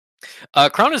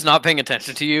Crown is not paying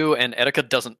attention to you, and Etika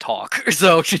doesn't talk,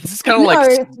 so she's just kind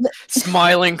of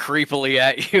smiling creepily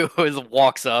at you as it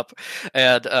walks up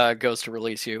and goes to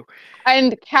release you.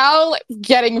 And Cal,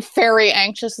 getting very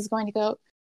anxious, is going to go,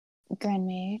 Grand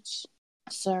Mage,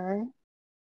 sir,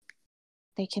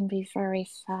 they can be very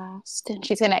fast. And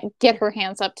she's going to get her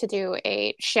hands up to do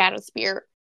a shadow spear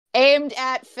aimed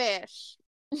at fish.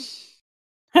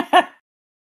 I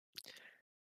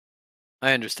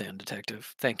understand,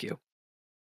 Detective. Thank you.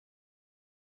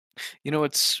 You know,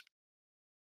 it's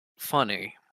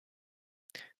funny.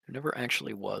 There never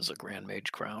actually was a Grand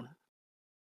Mage Crown.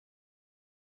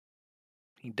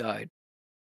 He died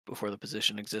before the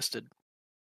position existed.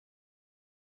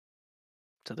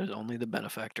 So there's only the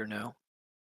benefactor now.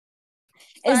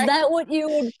 Is that what you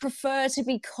would prefer to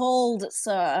be called,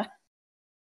 sir?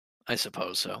 I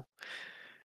suppose so.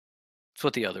 It's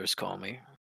what the others call me,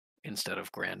 instead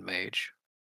of Grand Mage.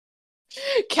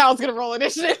 Cal's gonna roll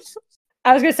initiative.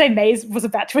 I was gonna say Maze was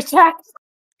about to attack.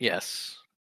 Yes.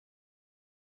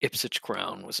 Ipswich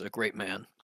Crown was a great man.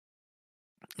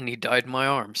 And he died in my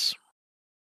arms.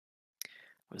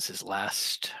 It was his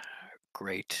last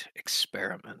great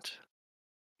experiment.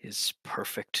 His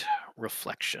perfect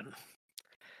reflection.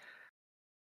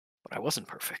 But I wasn't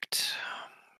perfect.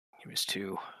 He was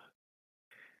too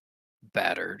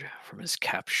battered from his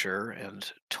capture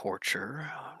and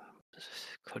torture.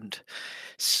 Couldn't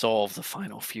solve the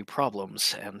final few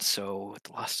problems, and so at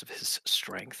the last of his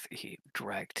strength, he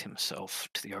dragged himself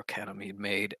to the arcanum he'd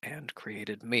made and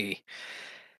created me,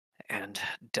 and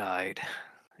died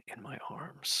in my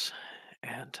arms.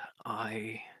 And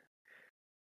I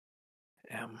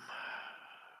am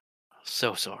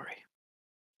so sorry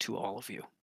to all of you.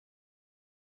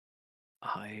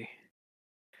 I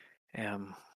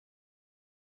am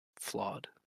flawed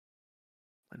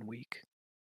and weak,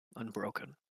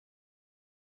 unbroken.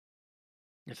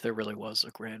 If there really was a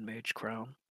Grand Mage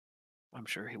Crown, I'm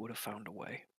sure he would have found a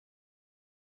way.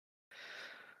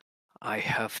 I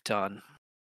have done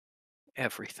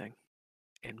everything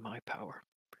in my power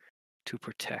to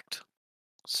protect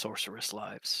sorceress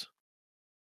lives.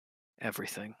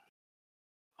 Everything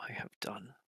I have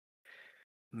done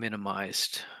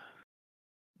minimized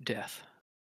death.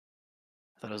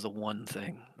 That is the one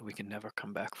thing that we can never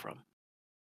come back from.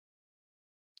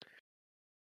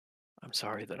 I'm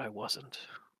sorry that I wasn't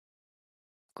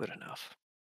good enough.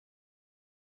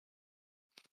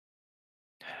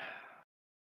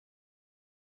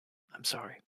 I'm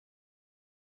sorry.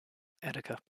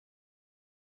 Etika.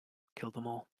 Kill them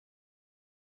all.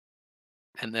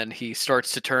 And then he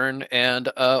starts to turn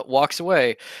and walks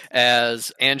away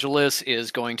as Angelus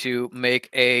is going to make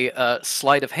a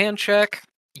sleight of hand check.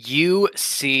 You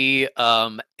see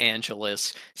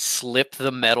Angelus slip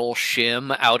the metal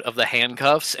shim out of the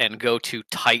handcuffs and go to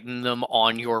tighten them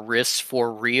on your wrists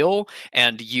for real,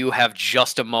 and you have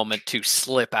just a moment to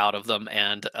slip out of them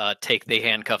and take the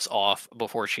handcuffs off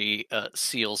before she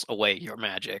seals away your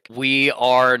magic. We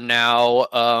are now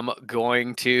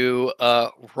going to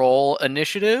roll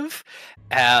initiative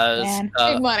as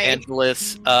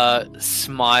Angelus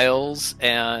smiles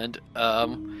and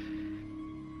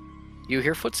you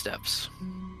hear footsteps.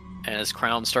 As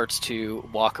Crown starts to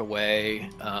walk away,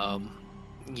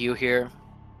 you hear,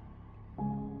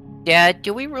 Dad,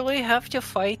 do we really have to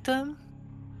fight them?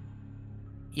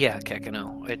 Yeah,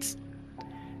 Kekano, it's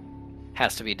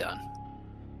has to be done.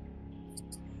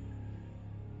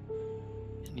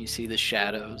 And you see the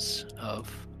shadows of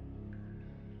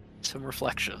some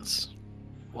reflections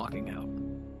walking out.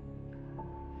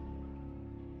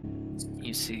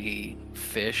 You see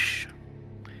Fish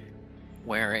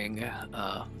wearing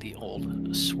the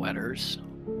old sweaters,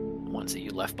 ones that you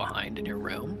left behind in your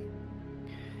room.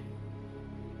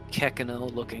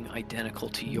 Kekano looking identical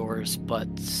to yours, but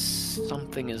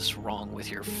something is wrong with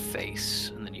your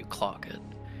face, and then you clock it.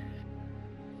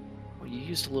 Well, you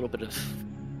used a little bit of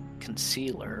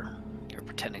concealer. You're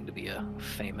pretending to be a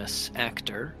famous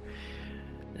actor.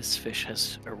 This fish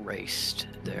has erased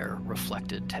their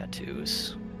reflected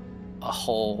tattoos. A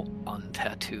whole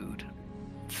untattooed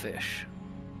fish.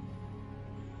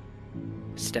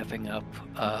 Stepping up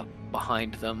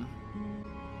behind them,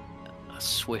 a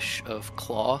swish of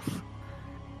cloth,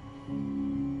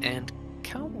 and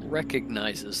Cal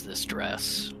recognizes this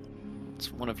dress.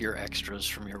 It's one of your extras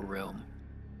from your room.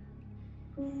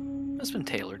 It's been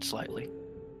tailored slightly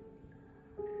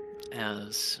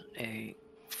as a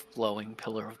flowing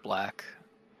pillar of black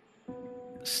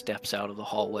steps out of the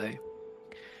hallway.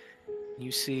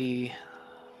 You see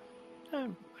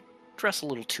dress a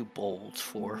little too bold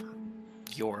for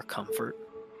your comfort.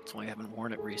 That's why I haven't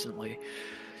worn it recently.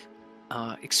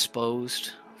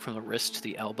 Exposed from the wrist to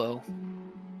the elbow,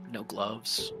 no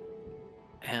gloves,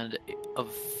 and a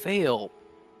veil.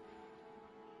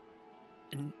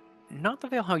 Not the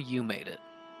veil how you made it,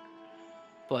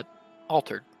 but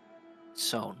altered,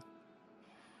 sewn,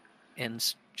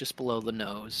 and just below the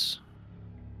nose,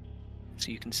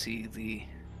 so you can see the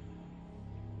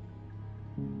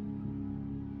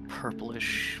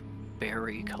purplish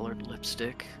berry-colored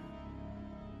lipstick.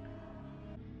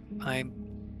 I'm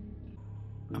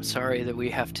sorry that we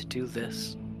have to do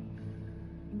this.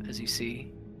 As you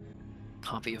see,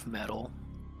 copy of metal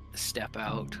step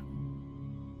out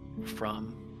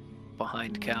from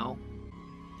behind Cal,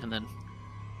 and then,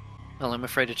 well, I'm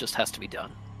afraid it just has to be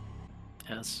done.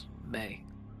 As May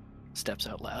steps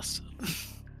out last.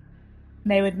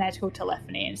 May with magical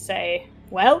telephony and say,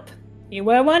 "Welp, you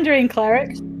were wondering,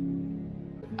 cleric."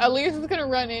 Elise is gonna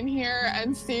run in here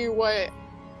and see what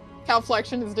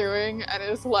Calflexion is doing, and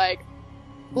is like,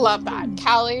 love that.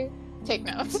 Callie, take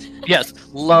notes. Yes,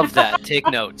 love that. Take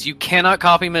notes. You cannot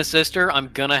copy Miss Sister. I'm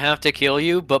gonna have to kill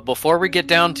you, but before we get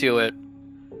down to it,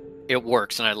 it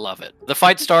works, and I love it. The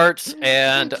fight starts,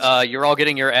 and you're all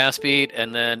getting your ass beat,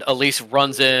 and then Elise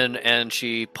runs in, and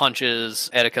she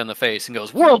punches Etika in the face and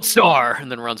goes, "World Star!"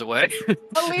 and then runs away.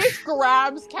 Elise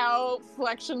grabs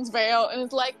Calflexion's veil and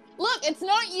is like, look, it's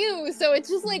not you, so it's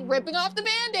just like ripping off the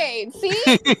band-aid. See?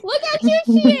 Look how cute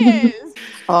she is!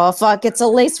 Oh, fuck, it's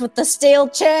Elise with the steel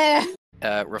chair.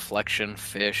 Reflection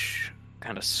Fish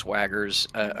kind of swaggers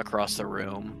across the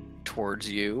room towards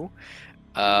you.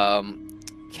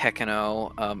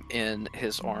 Kekino, in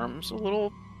his arms, a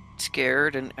little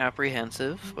scared and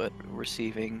apprehensive, but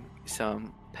receiving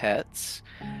some pets,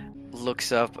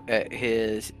 looks up at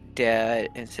his dad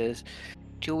and says,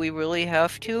 "Do we really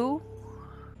have to?"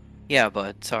 "Yeah,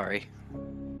 bud, sorry.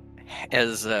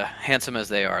 As handsome as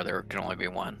they are, there can only be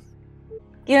one."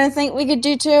 You don't think we could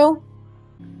do two?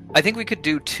 I think we could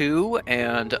do two,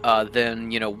 and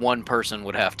then, one person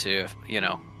would have to,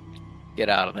 get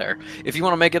out of there. If you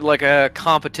want to make it like a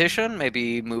competition,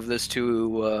 maybe move this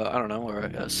to, I don't know,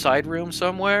 a side room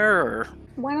somewhere, or...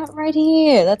 Why not right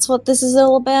here? That's what this is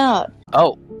all about.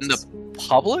 Oh, in the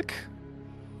public?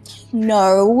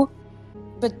 No.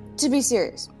 But to be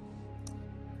serious,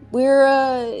 we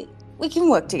can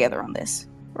work together on this,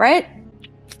 right?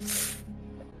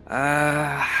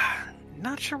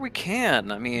 Not sure we can.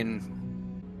 I mean,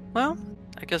 well,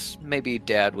 I guess maybe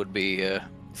Dad would be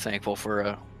thankful for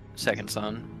a second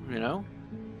son,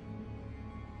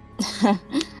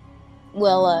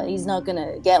 Well, he's not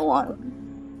gonna get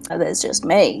one. There's just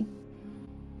me.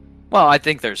 Well, I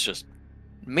think there's just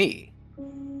me.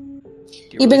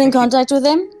 You been in contact with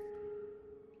him?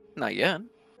 Not yet.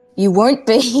 You won't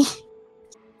be.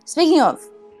 Speaking of,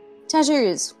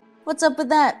 tattoos. What's up with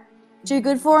that? Too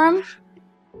good for him?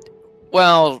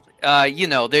 Well,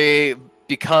 they,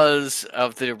 because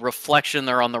of the reflection,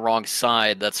 they're on the wrong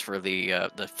side. That's for the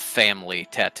family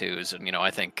tattoos, and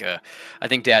I think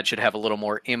Dad should have a little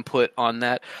more input on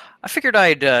that. I figured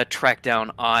I'd track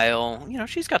down Isle.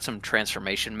 She's got some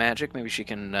transformation magic. Maybe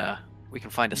we can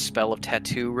find a spell of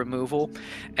tattoo removal.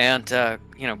 And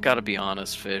gotta be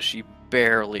honest, Fish, you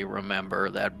barely remember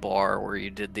that bar where you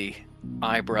did the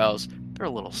eyebrows. They're a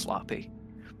little sloppy.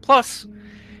 Plus,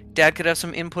 Dad could have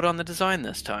some input on the design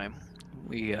this time.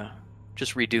 We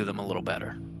just redo them a little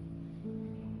better.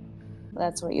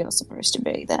 That's what you're supposed to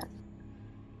be, then.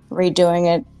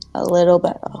 Redoing it a little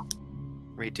better.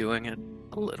 Redoing it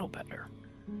a little better.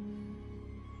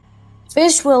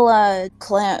 Fish will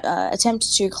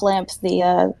attempt to clamp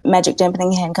the magic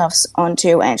dampening handcuffs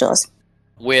onto Angelus.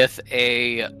 With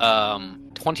a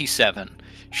 27,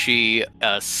 she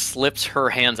slips her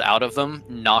hands out of them,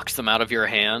 knocks them out of your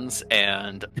hands,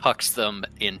 and tucks them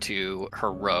into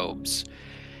her robes.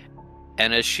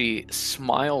 And as she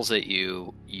smiles at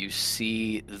you, you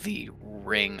see the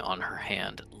ring on her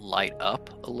hand light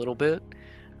up a little bit.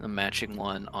 The matching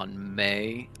one on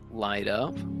May light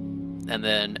up. And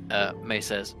then May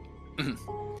says,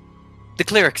 "The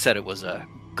cleric said it was a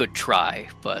good try,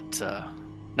 but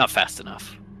not fast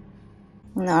enough."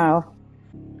 No.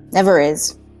 Never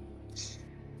is.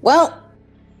 Well,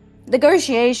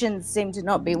 negotiations seem to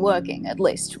not be working, at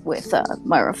least with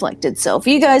my reflected self.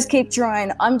 You guys keep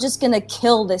trying. I'm just gonna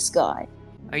kill this guy.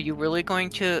 Are you really going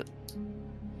to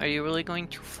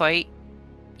fight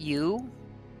you?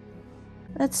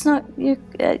 That's not... You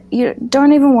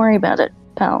don't even worry about it,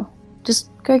 pal.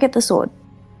 Just go get the sword.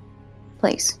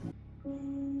 Please.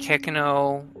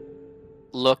 Kekino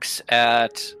looks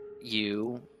at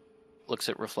you, looks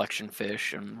at Reflection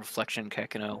Fish and Reflection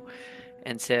Kekino,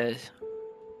 and says,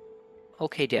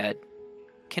 "Okay, Dad,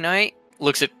 can I..."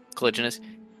 Looks at Caliginus.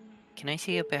 "Can I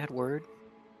say a bad word?"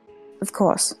 Of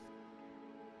course.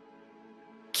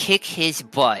 Kick his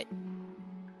butt.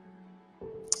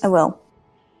 I will.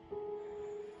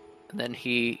 And then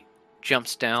he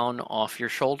jumps down off your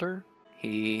shoulder.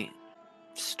 He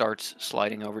starts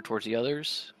sliding over towards the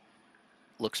others,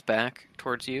 looks back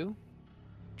towards you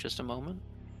just a moment,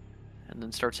 and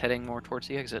then starts heading more towards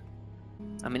the exit.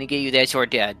 I'm gonna get you that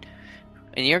sword, Dad.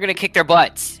 And you're gonna kick their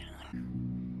butts.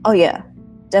 Oh yeah,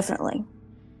 definitely.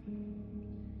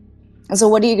 And so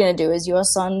what are you going to do? Is your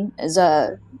son as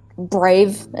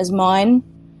brave as mine?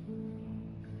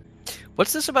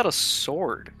 What's this about a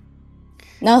sword?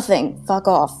 Nothing. Fuck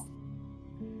off.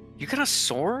 You got a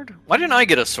sword? Why didn't I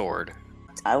get a sword?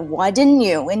 Why didn't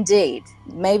you? Indeed.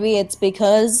 Maybe it's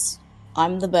because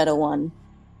I'm the better one.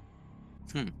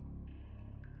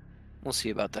 We'll see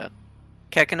about that.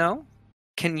 Kekino,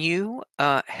 can you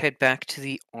head back to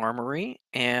the armory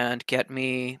and get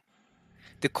me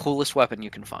the coolest weapon you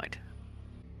can find?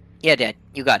 Yeah, Dad,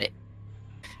 you got it.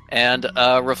 And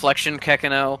Reflection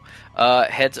Kekino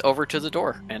heads over to the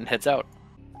door and heads out.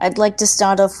 I'd like to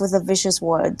start off with a vicious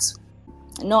words.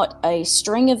 Not a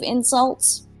string of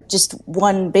insults, just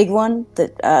one big one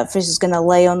that Fish is going to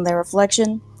lay on their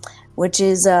reflection, which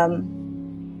is, you're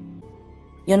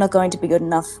not going to be good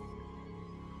enough.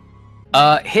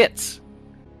 Hits.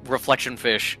 Reflection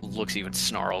Fish looks even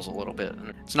snarls a little bit.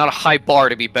 It's not a high bar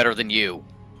to be better than you.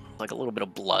 Like a little bit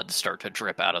of blood start to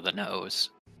drip out of the nose.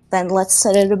 Then let's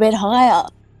set it a bit higher.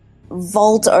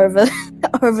 Vault over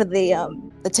over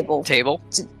the table. Table?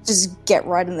 Just get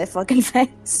right in their fucking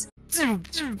face.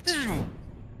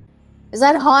 Is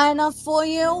that high enough for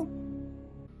you?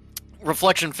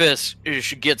 Reflection Fish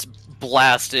gets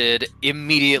blasted,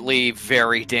 immediately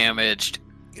very damaged,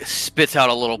 spits out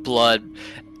a little blood,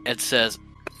 and says,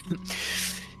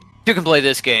 "You can play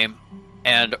this game,"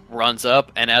 and runs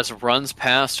up, and as runs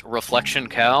past Reflection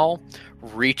Cal,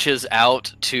 reaches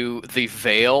out to the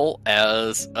veil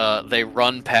as they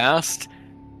run past,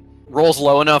 rolls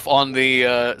low enough on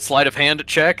the sleight of hand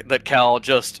check that Cal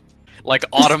just like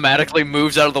automatically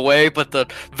moves out of the way, but the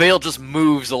veil just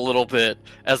moves a little bit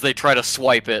as they try to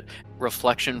swipe it.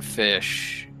 Reflection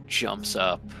Fish jumps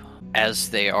up. As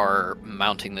they are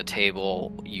mounting the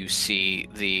table, you see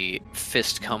the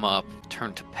fist come up,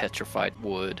 turn to petrified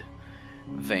wood,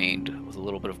 veined with a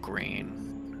little bit of green.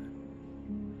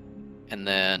 And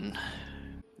then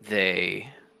they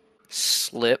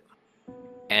slip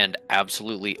and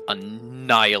absolutely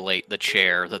annihilate the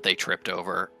chair that they tripped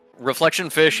over. Reflection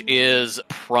Fish is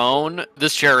prone.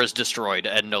 This chair is destroyed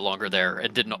and no longer there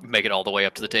and didn't make it all the way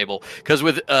up to the table because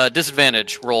with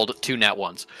disadvantage rolled 2 nat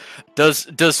ones.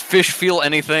 Does Fish feel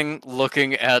anything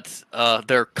looking at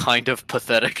their kind of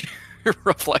pathetic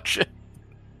reflection?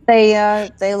 They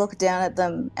look down at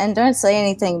them and don't say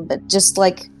anything, but just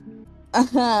like,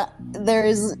 there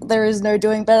is no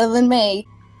doing better than me.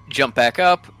 Jump back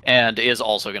up and is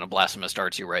also going to blasphemous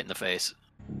darts you right in the face.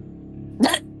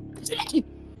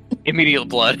 Immediate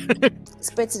blood.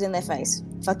 Spits it in their face.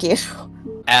 Fuck you.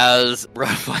 As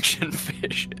Reflection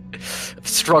Fish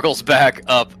struggles back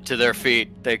up to their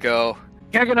feet, they go,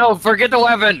 "Kekino, forget the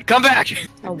weapon! Come back!"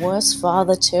 A worse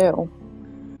father, too.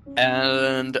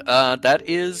 And that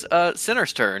is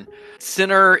Sinner's turn.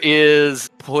 Sinner is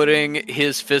putting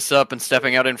his fists up and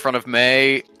stepping out in front of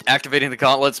May, activating the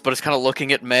gauntlets, but is kind of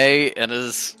looking at May and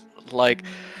is like,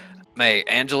 "May,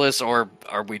 Angelus, or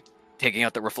are we taking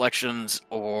out the reflections,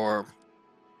 or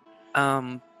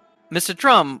Mr.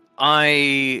 Drum,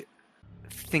 I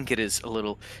think it is a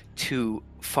little too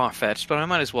far-fetched, but I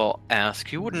might as well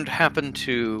ask, you wouldn't happen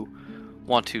to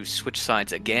want to switch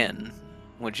sides again,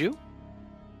 would you?"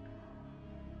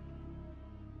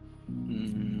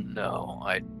 "No,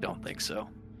 I don't think so."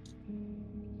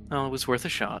 "Well, it was worth a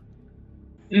shot."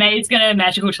 May's gonna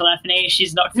magical telephony.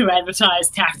 She's not going to advertise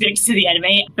tactics to the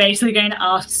enemy. Basically going to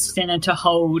ask Sinner to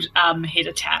hold his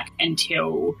attack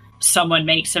until someone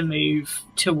makes a move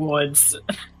towards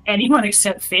anyone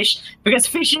except Fish, because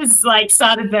Fish has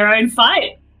started their own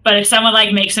fight. But if someone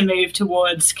makes a move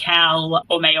towards Cal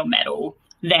or May or Metal,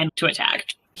 then to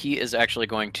attack. He is actually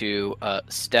going to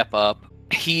step up.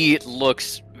 He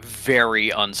looks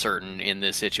very uncertain in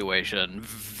this situation,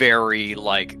 very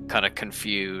kind of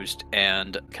confused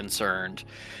and concerned.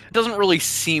 Doesn't really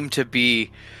seem to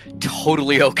be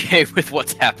totally okay with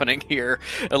what's happening here,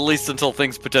 at least until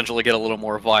things potentially get a little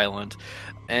more violent.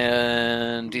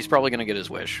 And he's probably going to get his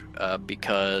wish,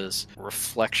 because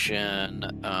Reflection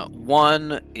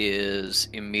 1 is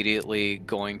immediately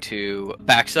going to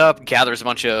backs up, gathers a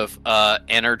bunch of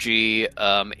energy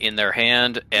in their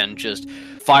hand, and just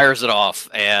fires it off.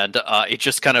 And it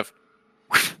just kind of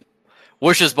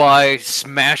whooshes by,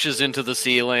 smashes into the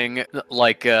ceiling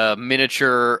like a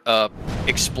miniature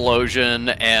explosion,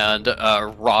 and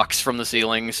rocks from the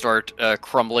ceiling start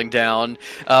crumbling down.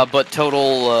 But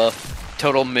total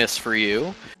miss for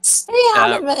you. Stay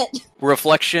out of it.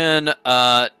 Reflection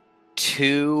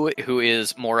 2, who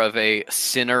is more of a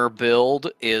sinner build,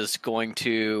 is going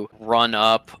to run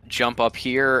up, jump up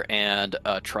here, and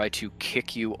try to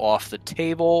kick you off the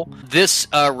table. This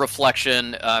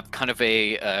reflection, kind of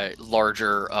a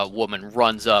larger woman,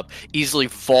 runs up, easily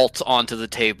vaults onto the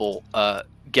table,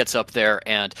 gets up there,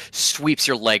 and sweeps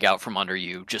your leg out from under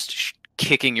you, just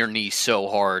kicking your knee so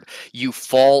hard. You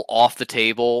fall off the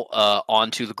table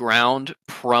onto the ground,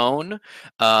 prone,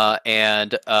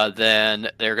 and then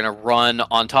they're going to run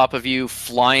on top of you,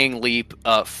 flying leap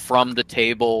from the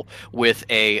table with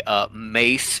a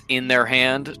mace in their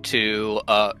hand to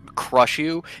crush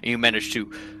you, and you manage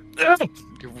to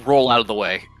roll out of the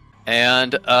way.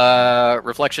 And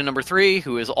reflection number 3,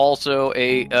 who is also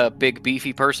a big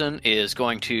beefy person, is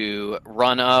going to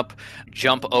run up,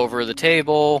 jump over the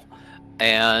table,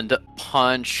 and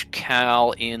punch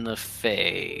Cal in the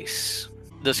face.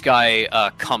 This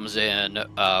guy comes in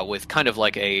with kind of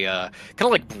like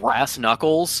brass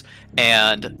knuckles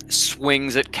and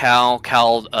swings at Cal.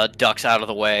 Cal ducks out of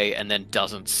the way and then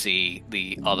doesn't see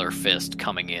the other fist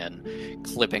coming in,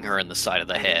 clipping her in the side of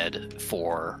the head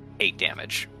for 8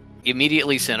 damage.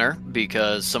 Immediately Sinner,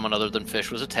 because someone other than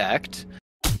Fish was attacked.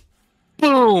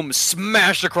 Boom!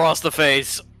 Smashed across the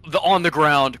face, on the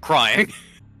ground, crying.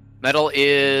 Metal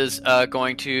is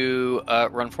going to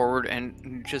run forward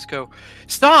and just go,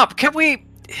 "Stop! Can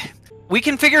we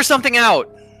can figure something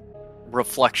out."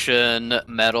 Reflection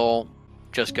Metal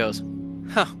just goes,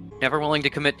 "Huh, never willing to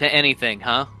commit to anything,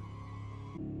 huh?"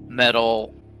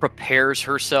 Metal prepares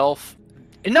herself.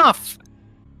 Enough!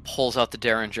 Pulls out the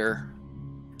Derringer.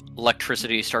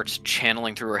 Electricity starts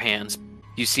channeling through her hands.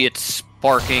 You see it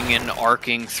sparking and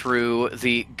arcing through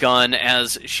the gun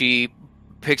as she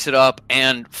picks it up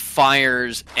and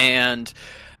fires and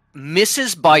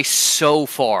misses by so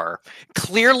far.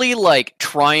 Clearly, like,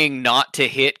 trying not to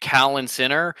hit Cal and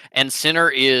Sinner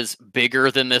is bigger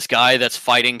than this guy that's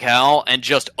fighting Cal, and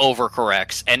just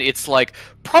overcorrects. And it's, like,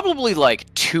 probably,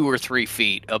 like, 2 or 3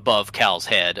 feet above Cal's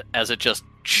head as it just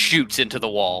shoots into the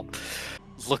wall.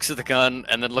 Looks at the gun,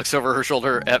 and then looks over her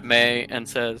shoulder at May and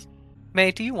says, "May,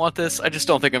 do you want this? I just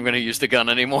don't think I'm going to use the gun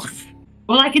anymore."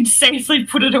 Well, I can safely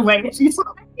put it away if you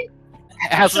like.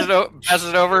 Passes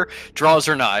it over, draws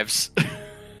her knives.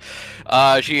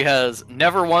 She has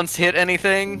never once hit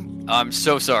anything. I'm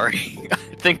so sorry. I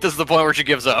think this is the point where she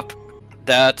gives up.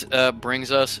 That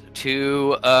brings us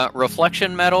to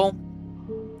Reflection Metal,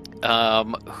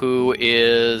 who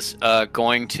is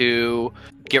going to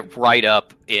get right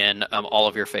up in all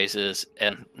of your faces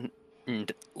and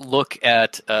look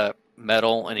at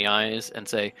Metal in the eyes and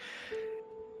say,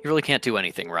 "You really can't do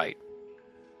anything right."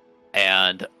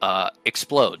 And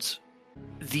explodes.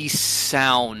 The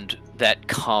sound that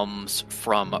comes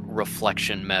from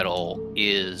Reflection Metal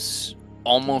is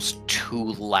almost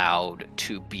too loud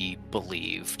to be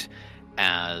believed,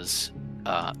 as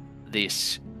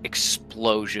this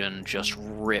explosion just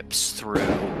rips through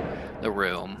the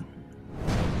room.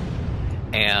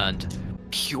 And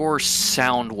pure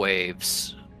sound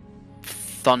waves,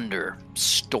 thunder,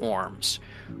 storms,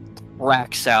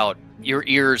 cracks out. Your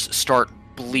ears start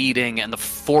bleeding, and the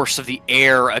force of the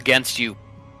air against you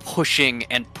pushing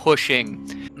and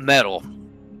pushing. Metal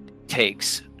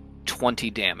takes 20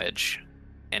 damage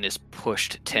and is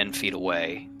pushed 10 feet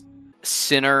away.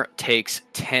 Sinner takes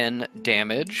 10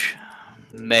 damage.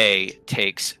 May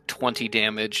takes 20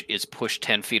 damage, is pushed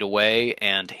 10 feet away,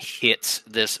 and hits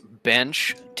this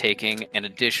bench, taking an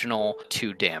additional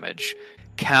 2 damage.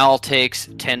 Cal takes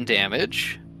 10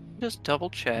 damage. Just double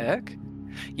check.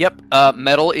 Yep,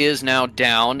 Metal is now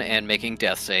down and making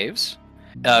death saves,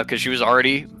 because she was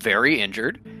already very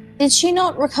injured. Did she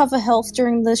not recover health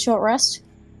during the short rest?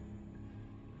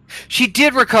 She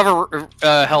did recover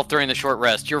health during the short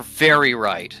rest. You're very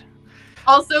right.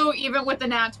 Also, even with the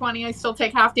nat 20, I still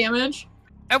take half damage.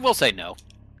 I will say no.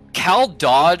 Cal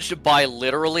dodged by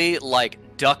literally, like,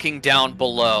 ducking down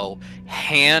below,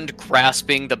 hand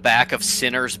grasping the back of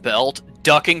Sinner's belt,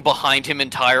 ducking behind him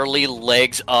entirely,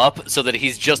 legs up, so that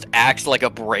he's just acts like a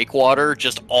breakwater,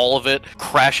 just all of it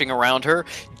crashing around her,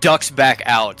 ducks back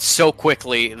out so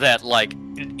quickly that, like,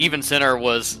 even Sinner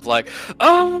was like,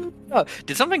 "Oh,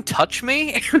 did something touch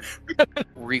me?"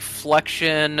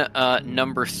 Reflection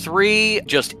number 3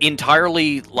 just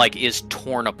entirely, like, is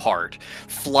torn apart,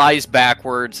 flies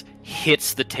backwards,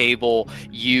 hits the table.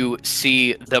 You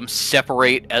see them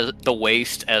separate at the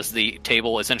waist as the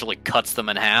table essentially cuts them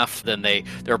in half. Then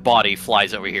their body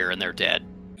flies over here and they're dead.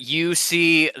 You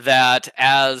see that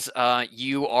as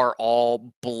you are all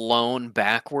blown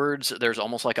backwards, there's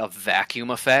almost like a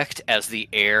vacuum effect as the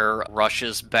air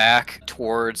rushes back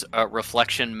towards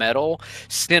Reflection Metal.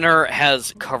 Sinner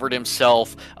has covered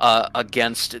himself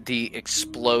against the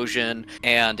explosion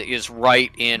and is right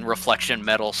in Reflection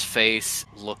Metal's face,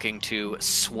 looking to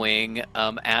swing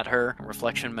at her.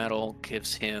 Reflection Metal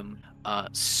gives him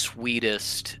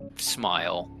sweetest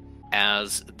smile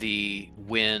as the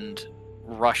wind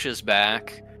rushes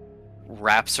back,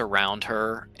 wraps around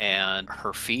her and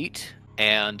her feet,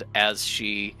 and as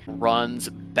she runs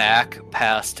back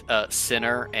past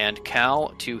Sinner and Cal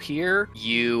to here,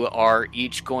 you are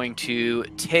each going to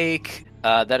take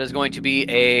that is going to be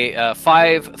a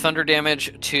 5 thunder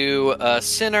damage to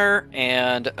Sinner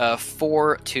and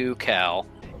 4 to Cal.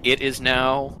 It is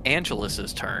now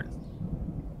Angelus's turn.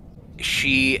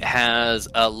 She has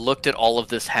looked at all of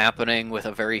this happening with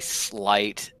a very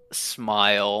slight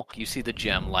smile. You see the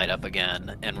gem light up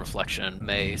again, and Reflection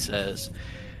May says,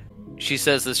 she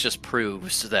says this just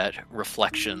proves that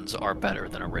reflections are better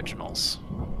than originals.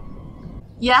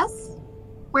 Yes?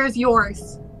 Where's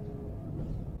yours?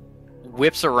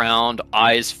 Whips around,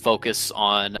 eyes focus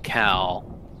on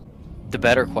Cal. The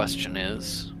better question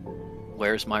is,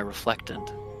 where's my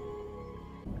reflectant?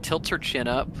 Tilts her chin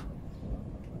up,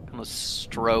 almost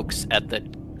strokes at the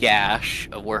gash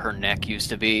of where her neck used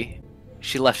to be.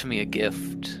 She left me a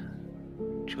gift.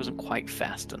 She wasn't quite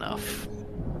fast enough.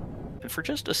 And for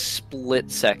just a split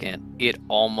second, it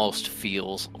almost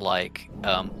feels like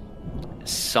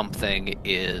something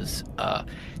is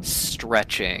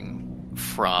stretching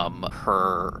from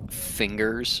her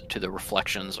fingers to the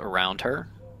reflections around her.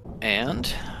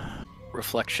 And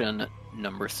reflection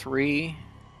number 3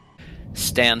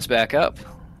 stands back up,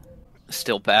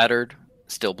 still battered,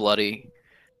 still bloody,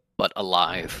 but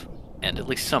alive, and at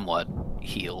least somewhat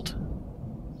healed.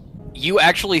 You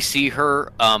actually see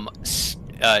her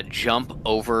jump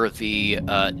over the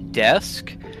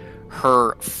desk.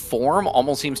 Her form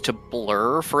almost seems to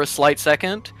blur for a slight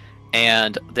second,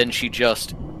 and then she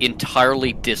just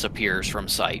entirely disappears from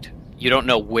sight. You don't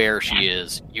know where she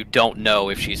is. You don't know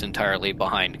if she's entirely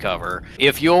behind cover.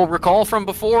 If you'll recall from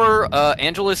before,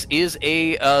 Angelus is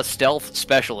a stealth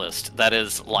specialist. That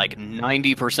is like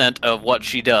 90% of what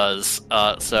she does.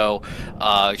 So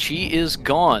she is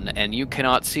gone, and you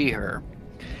cannot see her.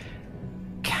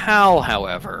 Cal,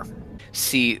 however,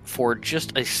 see for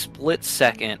just a split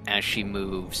second as she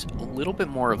moves, a little bit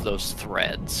more of those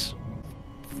threads.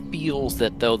 Feels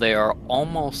that though they are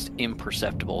almost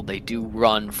imperceptible, they do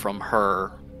run from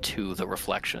her to the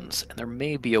reflections, and there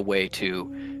may be a way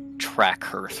to track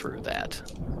her through that.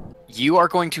 You are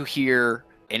going to hear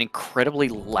an incredibly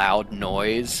loud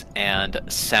noise and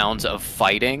sounds of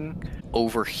fighting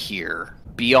over here,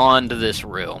 beyond this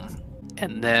room.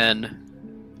 And then,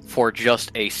 for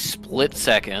just a split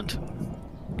second,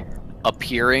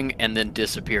 appearing and then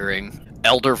disappearing,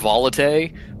 Elder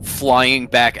Volate flying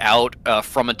back out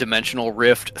from a dimensional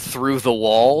rift through the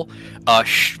wall,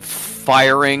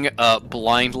 firing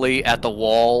blindly at the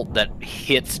wall that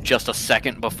hits just a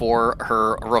second before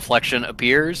her reflection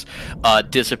appears,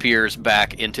 disappears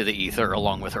back into the ether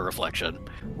along with her reflection.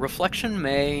 Reflection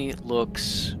May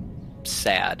looks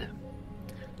sad.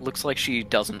 Looks like she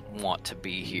doesn't want to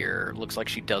be here. Looks like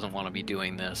she doesn't want to be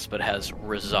doing this, but has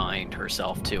resigned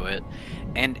herself to it.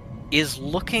 And is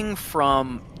looking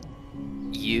from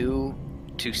you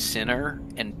to Sinner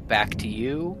and back to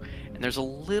you, and there's a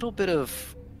little bit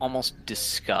of almost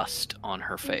disgust on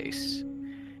her face.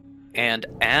 And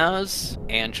as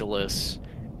Angelus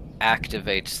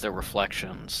activates the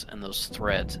reflections and those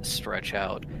threads stretch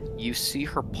out, you see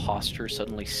her posture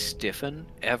suddenly stiffen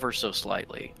ever so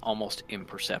slightly, almost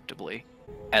imperceptibly.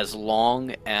 As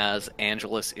long as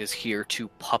Angelus is here to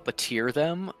puppeteer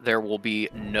them, there will be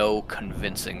no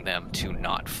convincing them to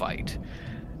not fight.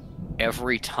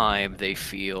 Every time they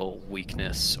feel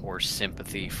weakness or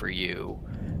sympathy for you,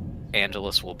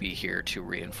 Angelus will be here to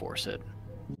reinforce it.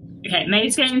 Okay,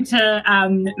 May's going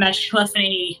to magic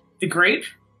telephony the group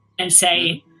and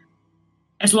say,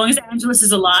 as long as Angelus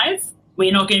is alive,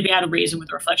 we're not going to be able to reason with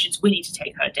the reflections. We need to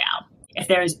take her down. If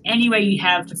there is any way you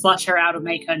have to flush her out or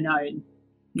make her known,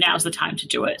 now's the time to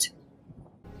do it.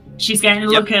 She's going to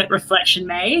look at Reflection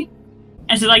May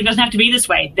and say, like, it doesn't have to be this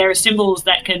way. There are symbols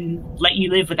that can let you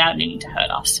live without needing to hurt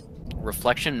us.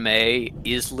 Reflection May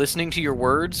is listening to your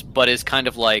words, but is kind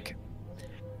of like,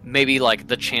 maybe like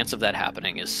the chance of that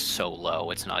happening is so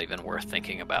low it's not even worth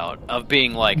thinking about, of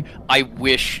being like, I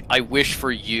wish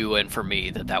for you and for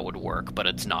me that would work, but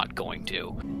it's not going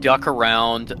to. Duck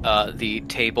around the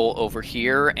table over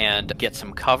here and get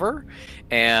some cover,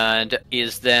 and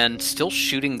is then still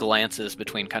shooting glances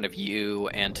between kind of you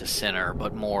and to Sinner,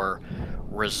 but more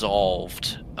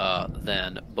resolved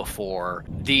than before.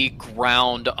 The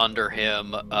ground under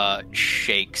him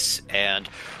shakes and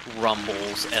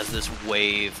rumbles as this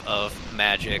wave of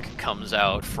magic comes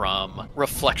out from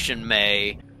Reflection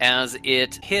May. As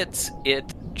it hits,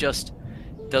 it just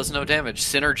does no damage.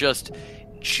 Sinner just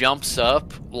jumps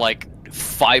up like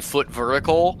 5 foot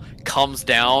vertical, comes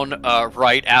down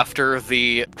right after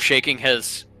the shaking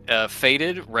has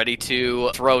faded, ready to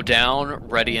throw down,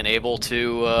 ready and able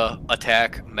to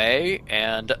attack May,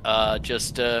 and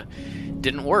just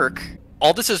didn't work.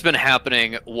 All this has been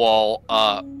happening while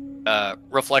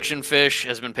Reflection Fish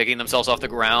has been picking themselves off the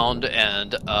ground,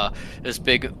 and this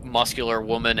big muscular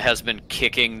woman has been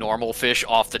kicking normal fish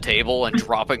off the table and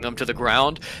dropping them to the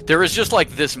ground. There is just like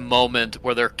this moment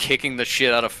where they're kicking the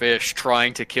shit out of fish,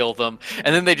 trying to kill them,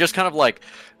 and then they just kind of like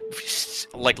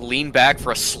lean back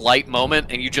for a slight moment,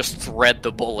 and you just thread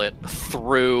the bullet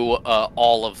through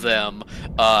all of them,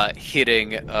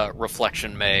 hitting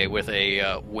Reflection May with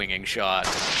a winging shot.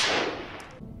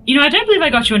 You know, I don't believe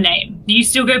I got your name. Do you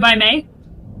still go by May?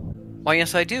 Why,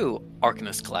 yes, I do,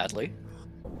 Arcanist gladly.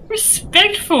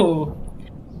 Respectful.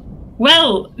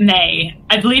 Well, May,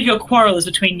 I believe your quarrel is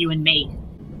between you and me.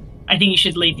 I think you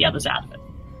should leave the others out of it.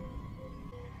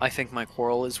 I think my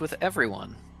quarrel is with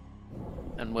everyone.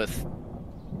 And with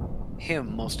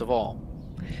him most of all.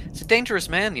 It's a dangerous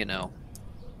man, you know.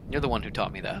 You're the one who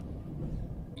taught me that.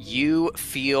 You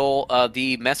feel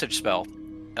the message spell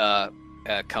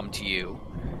come to you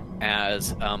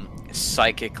as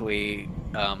psychically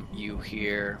you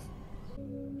hear,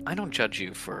 I don't judge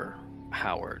you for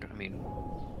Howard. I mean,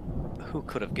 who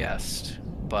could have guessed?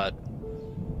 But,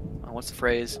 what's the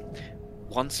phrase?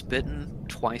 Once bitten,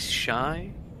 twice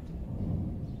shy?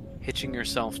 Hitching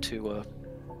yourself to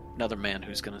another man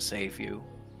who's going to save you.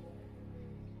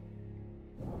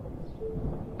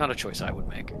 Not a choice I would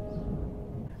make.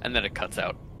 And then it cuts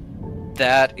out.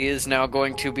 That is now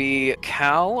going to be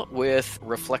Cal with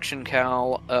Reflection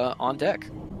Cal on deck.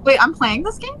 Wait, I'm playing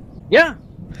this game? Yeah.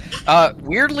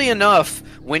 Weirdly enough,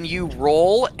 when you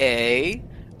roll a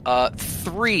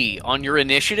 3 on your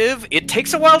initiative, it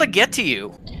takes a while to get to you.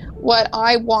 What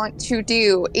I want to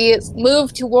do is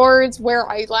move towards where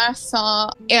I last saw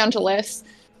Angelus,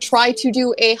 try to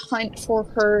do a hunt for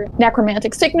her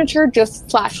necromantic signature,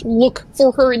 just / look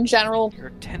for her in general. Your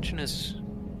attention is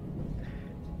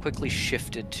quickly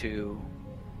shifted to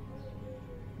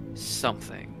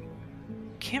something.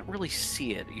 You can't really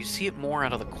see it. You see it more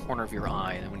out of the corner of your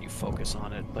eye than when you focus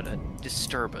on it, but a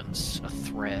disturbance, a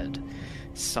thread,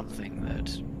 something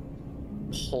that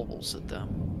pulls at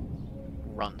them,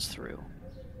 runs through.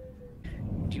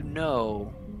 You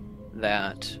know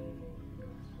that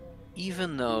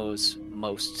even those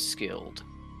most skilled,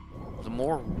 the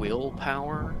more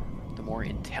willpower, the more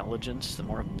intelligence, the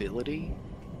more ability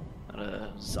that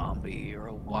a zombie or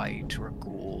a wight or a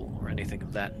ghoul or anything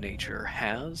of that nature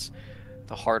has,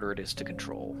 the harder it is to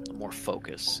control, the more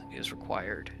focus is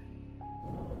required.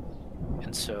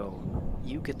 And so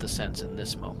you get the sense in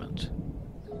this moment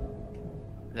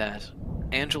that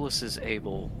Angelus is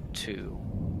able to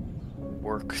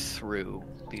work through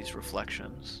these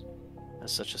reflections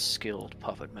as such a skilled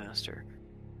puppet master.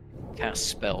 Cast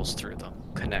spells through them,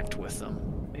 connect with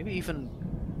them, maybe even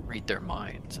read their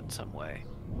minds in some way.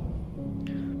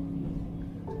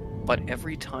 But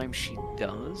every time she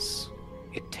does,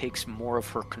 it takes more of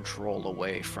her control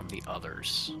away from the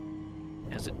others,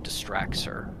 as it distracts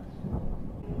her.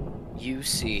 You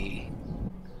see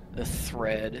the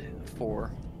thread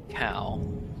for Cal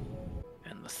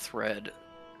and the thread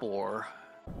for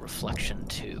Reflection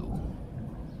 2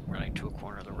 running to a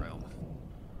corner of the room.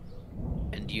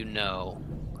 And you know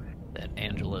that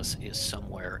Angelus is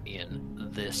somewhere in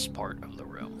this part of the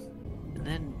room. And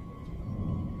then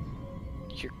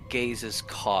your gaze is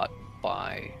caught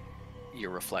by your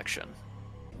reflection.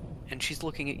 And she's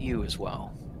looking at you as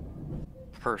well.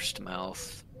 Pursed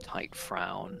mouth, tight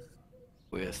frown,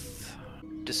 with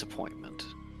disappointment,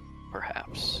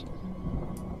 perhaps.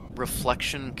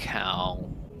 Reflection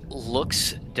Cal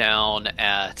looks down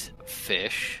at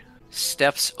Fish,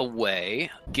 steps away.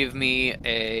 Give me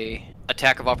a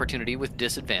attack of opportunity with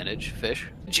disadvantage, Fish.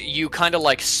 You kind of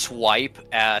like swipe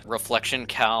at Reflection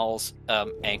Cal's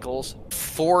ankles.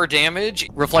 4 damage.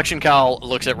 Reflection Cal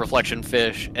looks at Reflection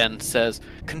Fish and says,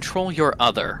 "Control your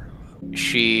other,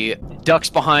 She ducks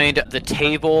behind the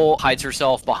table, hides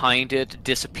herself behind it,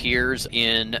 disappears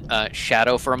in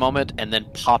shadow for a moment, and then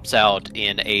pops out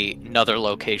in another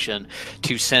location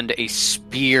to send a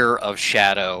spear of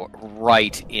shadow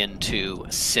right into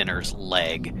Sinner's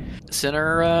leg.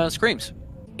 Sinner screams.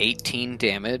 18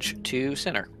 damage to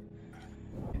Sinner.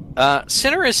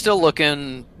 Sinner is still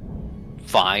looking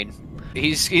fine.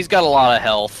 He's got a lot of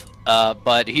health,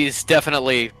 but he's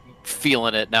definitely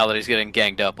feeling it now that he's getting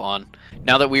ganged up on.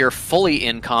 Now that we are fully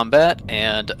in combat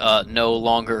and no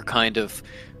longer kind of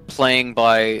playing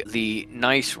by the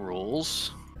nice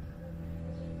rules.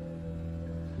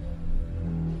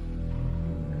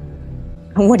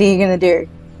 What are you gonna do?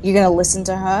 You gonna listen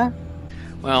to her?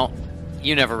 Well,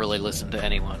 you never really listen to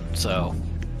anyone, so...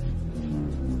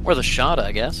 Worth a shot,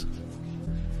 I guess.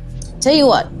 Tell you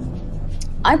what,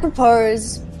 I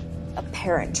propose a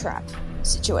parent trap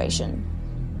situation.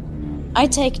 I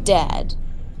take Dad,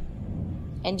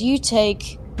 and you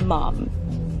take Mom.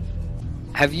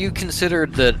 Have you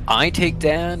considered that I take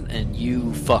Dad and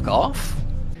you fuck off?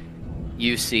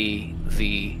 You see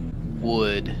the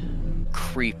wood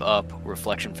creep up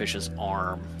Reflection Fish's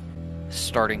arm,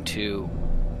 starting to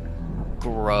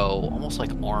grow, almost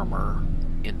like armor,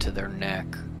 into their neck.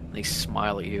 They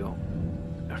smile at you.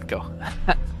 Go.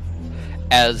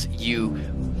 As you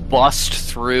bust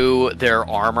through their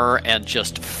armor and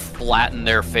just flatten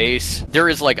their face. There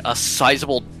is like a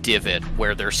sizable divot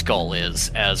where their skull is,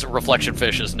 as Reflection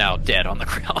Fish is now dead on the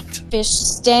ground. Fish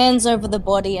stands over the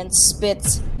body and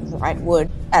spits rightward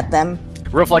at them.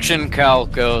 Reflection Cow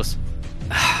goes,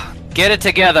 "Get it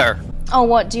together!" Oh,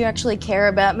 what? Do you actually care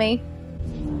about me?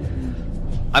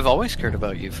 I've always cared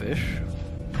about you, Fish.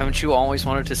 Haven't you always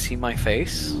wanted to see my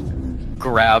face?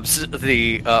 Grabs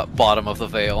the bottom of the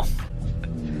veil.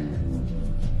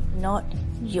 Not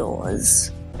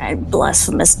yours. And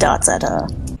blasphemous darts at her.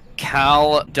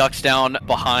 Cal ducks down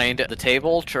behind the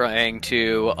table, trying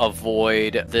to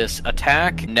avoid this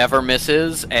attack, never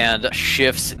misses, and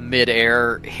shifts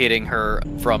midair, hitting her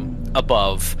from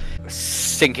above,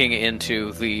 sinking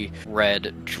into the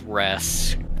red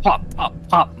dress. Pop, pop,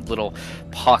 pop, little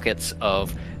pockets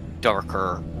of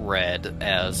darker red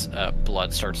as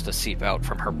blood starts to seep out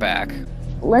from her back.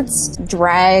 Let's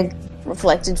drag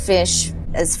Reflected Fish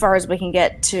as far as we can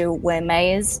get to where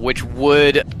May is. Which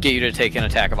would get you to take an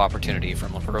attack of opportunity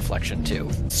from Reflection 2.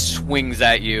 Swings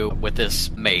at you with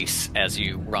this mace as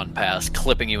you run past,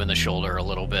 clipping you in the shoulder a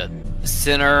little bit.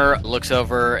 Sinner looks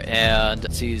over and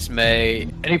sees May.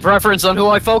 Any preference on who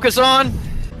I focus on?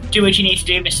 Do what you need to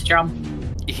do, Mr. Drum.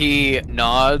 He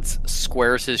nods,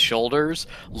 squares his shoulders,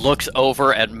 looks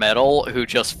over at Metal, who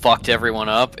just fucked everyone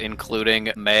up,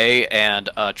 including May, and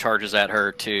charges at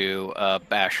her to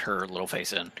bash her little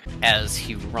face in. As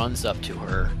he runs up to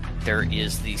her, there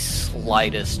is the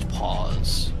slightest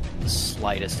pause, the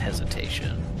slightest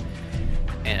hesitation,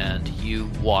 and you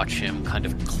watch him kind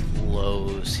of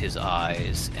close his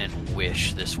eyes and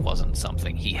wish this wasn't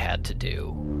something he had to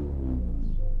do.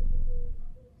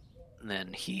 And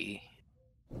then he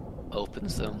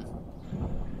opens them,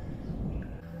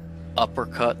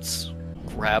 uppercuts,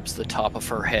 grabs the top of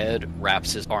her head,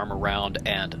 wraps his arm around,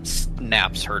 and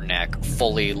snaps her neck,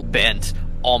 fully bent,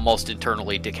 almost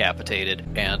internally decapitated,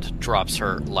 and drops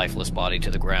her lifeless body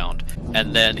to the ground.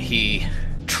 And then he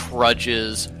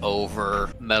trudges over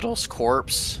Metal's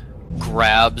corpse,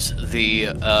 grabs the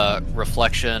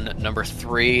Reflection number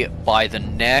 3 by the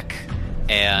neck,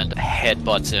 and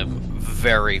headbutts him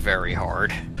very, very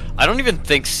hard. I don't even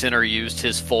think Sinner used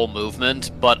his full movement,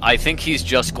 but I think he's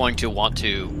just going to want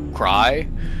to cry.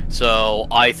 So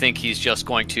I think he's just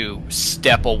going to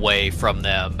step away from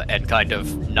them and kind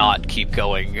of not keep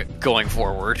going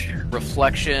forward.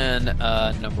 Reflection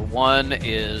number 1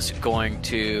 is going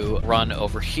to run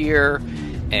over here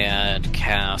and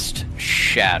cast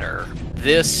Shatter.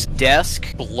 This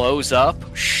desk blows up,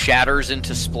 shatters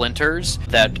into splinters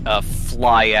that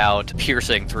fly out,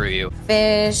 piercing through you.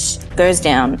 Fish goes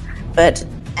down, but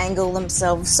angle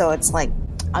themselves so it's like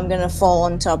I'm gonna fall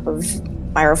on top of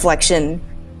my reflection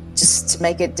just to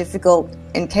make it difficult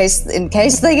in case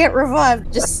they get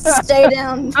revived. Just stay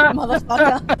down,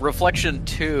 motherfucker. Reflection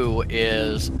 2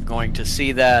 is going to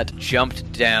see that,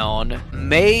 jumped down.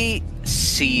 May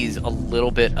sees a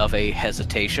little bit of a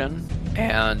hesitation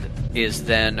and is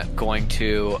then going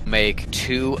to make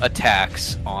 2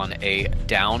 attacks on a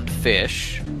downed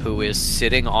fish who is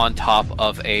sitting on top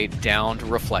of a downed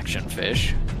Reflection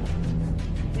Fish.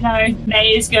 No,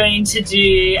 May is going to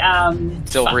do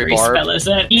Silvery fuckery Barb. spell, is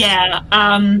it? Yeah.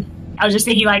 I was just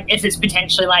thinking, like, if it's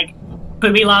potentially like,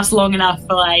 could we last long enough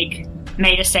for like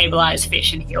May to stabilize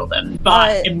fish and heal them.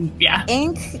 But, yeah.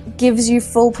 Ink gives you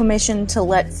full permission to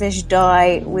let fish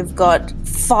die. We've got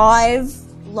 5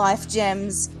 life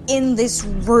gems in this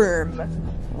room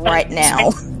right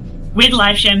now. With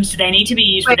life gems, do they need to be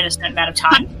used within a certain amount of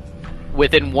time?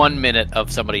 Within 1 minute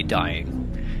of somebody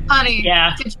dying. Honey,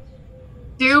 Yeah. did you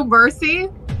do Mercy?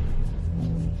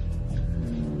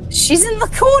 She's in the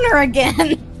corner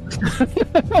again.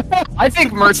 I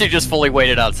think Mercy just fully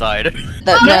waited outside.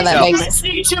 That makes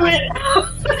Listening to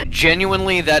it.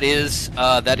 Genuinely, that is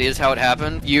how it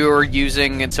happened. You're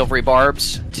using silvery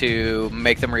barbs to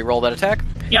make them re-roll that attack.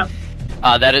 Yeah.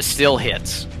 That is still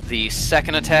hits. The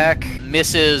second attack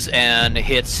misses and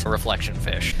hits a reflection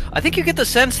fish. I think you get the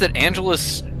sense that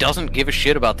Angelus doesn't give a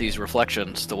shit about these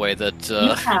reflections the way that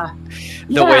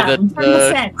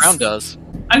Crown does.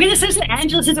 I'm getting the sense that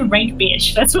Angelus is a rank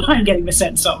bitch. That's what I'm getting the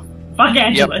sense of. Fuck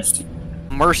Angelus. Yep.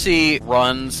 Mercy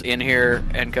runs in here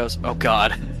and goes, oh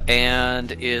god,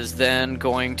 and is then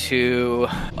going to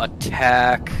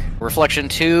attack Reflection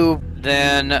 2,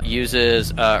 then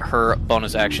uses her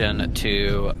bonus action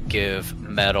to give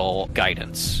Metal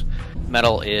guidance.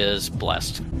 Metal is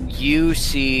blessed. You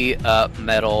see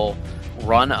Metal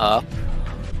run up.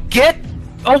 Get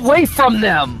away from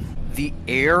them! The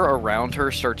air around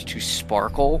her starts to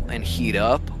sparkle and heat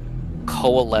up,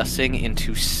 coalescing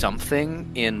into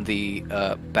something in the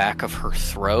back of her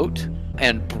throat,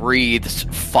 and breathes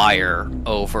fire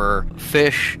over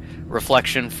Fish,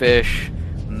 Reflection Fish,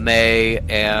 May,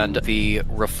 and the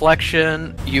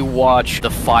Reflection. You watch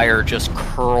the fire just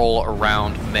curl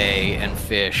around May and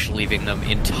Fish, leaving them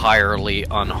entirely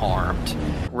unharmed.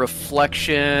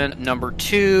 Reflection number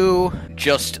 2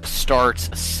 just starts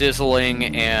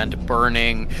sizzling and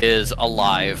burning, is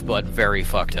alive but very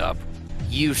fucked up.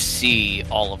 You see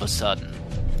all of a sudden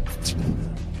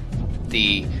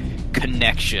the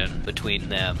connection between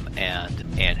them and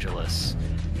Angelus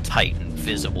tighten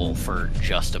visible for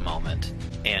just a moment.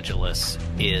 Angelus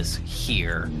is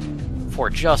here for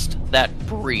just that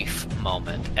brief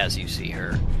moment as you see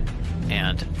her,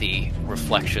 and the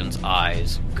Reflection's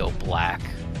eyes go black.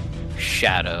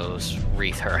 Shadows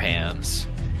wreath her hands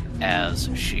as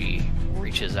she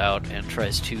reaches out and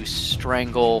tries to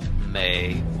strangle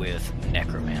May with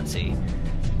necromancy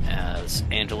as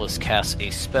Angelus casts a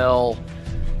spell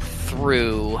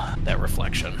through that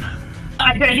Reflection.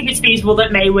 I don't think it's feasible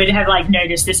that May would have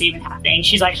noticed this even happening.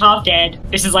 She's half dead.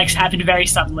 This has happened very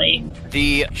suddenly.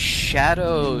 The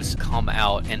shadows come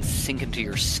out and sink into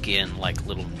your skin like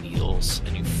little needles,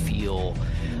 and you feel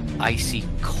icy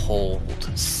cold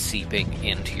seeping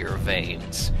into your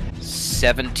veins.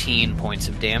 17 points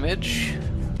of damage.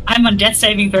 I'm on death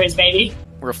saving throws, baby.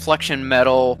 Reflection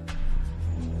Metal.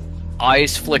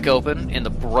 Eyes flick open in the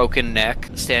broken neck,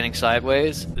 standing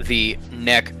sideways. The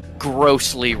neck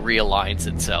grossly realigns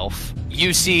itself.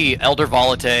 You see Elder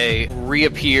Volate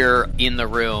reappear in the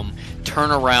room, turn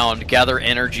around, gather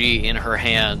energy in her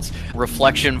hands.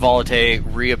 Reflection Volate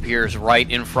reappears right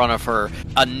in front of her,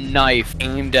 a knife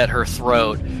aimed at her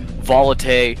throat.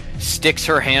 Volate sticks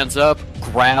her hands up,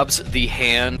 grabs the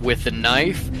hand with the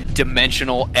knife.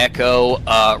 Dimensional Echo,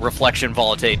 Reflection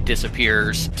Volate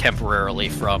disappears temporarily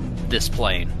from this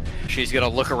plane. She's gonna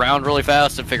look around really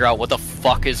fast and figure out what the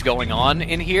fuck is going on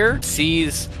in here.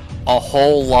 Sees a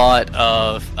whole lot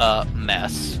of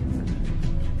mess.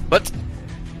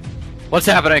 What's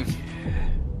happening?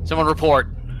 Someone report.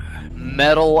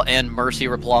 Metal and Mercy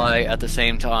reply at the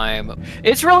same time.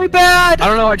 It's really bad! I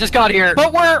don't know, I just got here.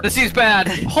 But this is bad.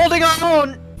 Holding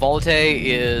on! Volate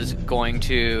is going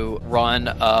to run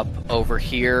up over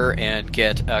here and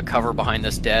get cover behind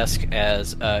this desk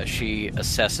as she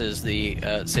assesses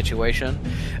the situation.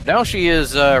 Now she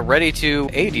is ready to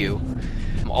aid you.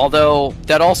 Although,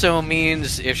 that also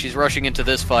means if she's rushing into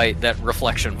this fight, that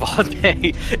Reflection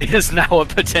Volate is now a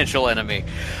potential enemy.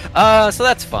 So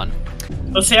that's fun.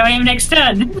 We'll see how I am next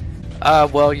turn.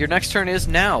 Well, your next turn is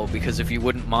now, because if you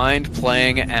wouldn't mind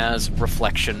playing as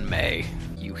Reflection May.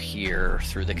 You hear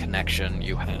through the connection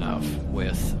you have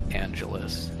with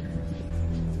Angelus.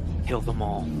 Kill them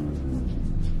all.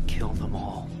 Kill them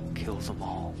all. Kill them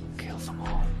all. Kill them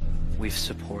all. We've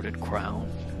supported Crown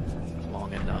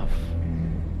long enough.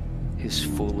 His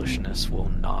foolishness will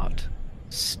not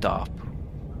stop.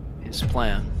 His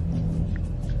plan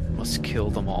must kill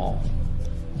them all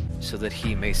so that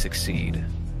he may succeed,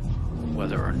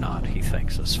 whether or not he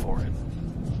thanks us for it.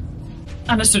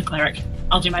 Understood, Cleric.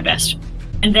 I'll do my best.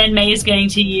 And then May is going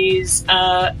to use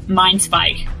Mind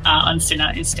Spike on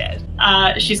Sinner instead.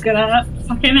 She's gonna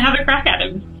fucking have a crack at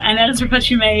him. And as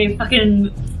Reflection May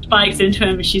fucking spikes into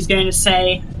him, she's going to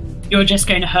say, "You're just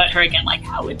going to hurt her again like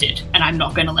Howard did, and I'm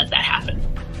not going to let that happen."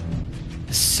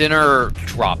 Sinner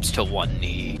drops to one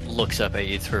knee, looks up at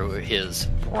you through his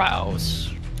brows,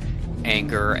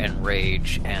 anger and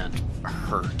rage and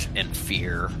hurt and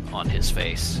fear on his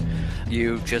face.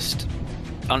 You just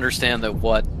understand that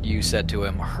what you said to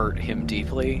him hurt him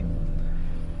deeply,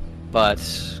 but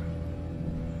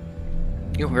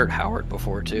you hurt Howard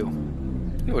before too.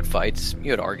 You had fights,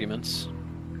 you had arguments.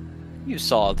 You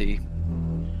saw the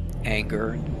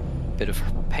anger, bit of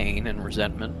pain and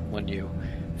resentment when you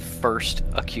first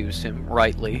accused him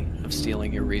rightly of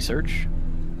stealing your research.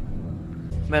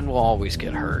 Men will always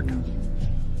get hurt,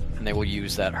 and they will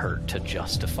use that hurt to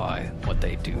justify what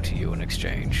they do to you in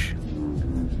exchange.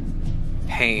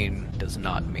 Pain does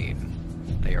not mean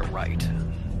they are right.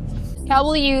 Cal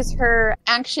will use her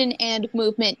action and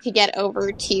movement to get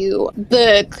over to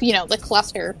the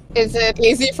cluster. Is it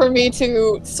easy for me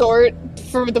to sort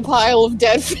through the pile of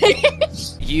dead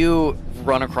fish? You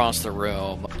run across the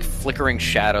room, flickering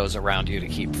shadows around you to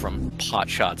keep from pot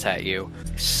shots at you.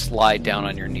 Slide down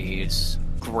on your knees,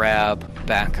 grab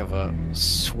back of a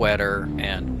sweater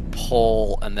and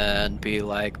pull, and then be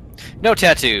like, no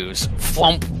tattoos.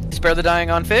 Flump. Spare the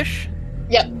dying on fish?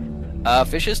 Yep.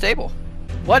 Fish is stable.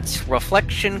 What's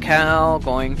Reflection Cal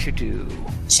going to do?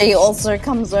 She also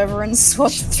comes over and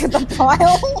sorts through the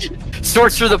pile.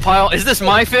 Sorts through the pile. Is this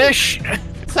my fish?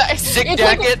 Sick It's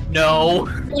jacket? No.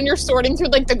 When you're sorting through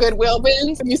the Goodwill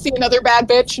bins and you see another bad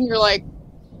bitch and you're like,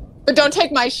 but don't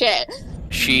take my shit.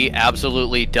 She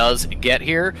absolutely does get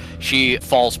here. She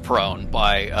falls prone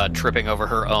by tripping over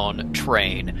her own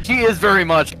train. She is very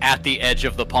much at the edge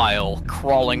of the pile,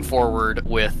 crawling forward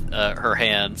with her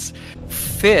hands.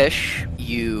 Fish,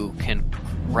 you can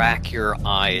crack your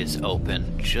eyes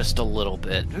open just a little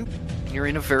bit. You're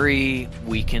in a very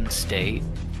weakened state,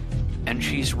 and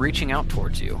she's reaching out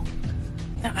towards you.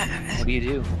 What do you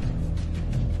do?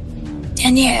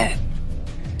 Danielle,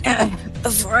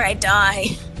 before I die,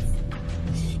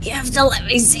 you have to let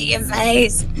me see your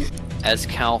face. As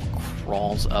Cal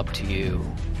crawls up to you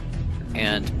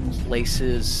and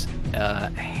places a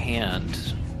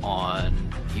hand on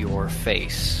your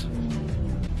face.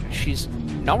 She's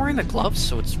not wearing the gloves,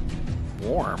 so it's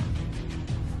warm.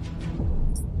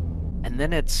 And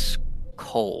then it's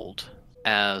cold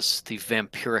as the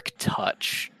vampiric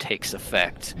touch takes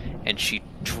effect and she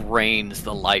drains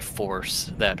the life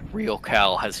force that real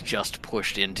Cal has just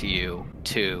pushed into you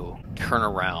to turn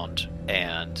around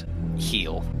and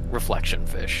heal. Reflection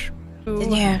fish.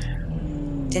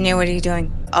 Danielle, what are you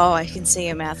doing? Oh, I can see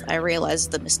your mouth. I realize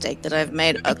the mistake that I've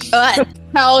made. A cut!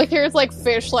 Cal here's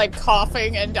fish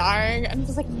coughing and dying and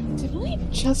he's like, did I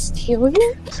just heal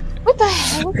you? What the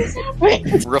hell is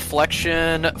happening?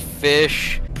 Reflection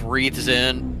fish breathes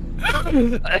in,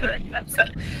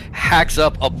 hacks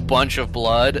up a bunch of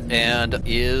blood, and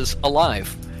is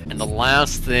alive. And the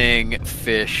last thing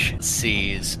Fish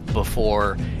sees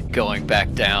before going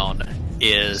back down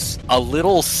is a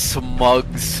little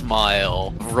smug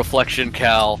smile. Reflection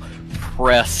Cal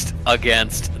pressed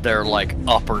against their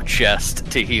upper chest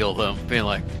to heal them, being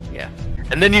like, yeah.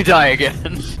 And then you die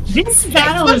again. This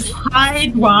battle is high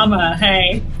drama,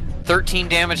 hey. 13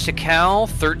 damage to Cal,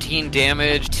 13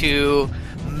 damage to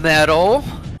Metal.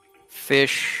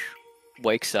 Fish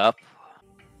wakes up.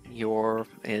 You're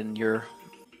in your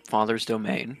father's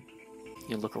domain.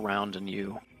 You look around and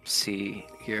you see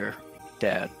your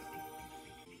dad.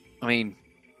 I mean,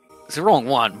 it's the wrong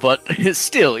one, but it's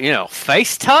still,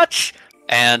 face touch,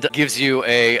 and gives you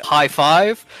a high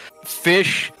five.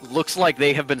 Fish looks like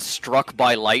they have been struck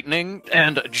by lightning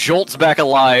and jolts back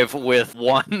alive with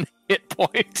 1 hit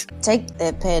point. Take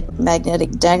their paired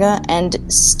magnetic dagger and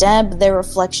stab their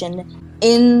reflection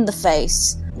in the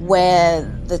face where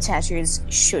the tattoos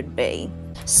should be.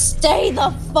 Stay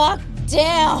the fuck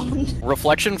down!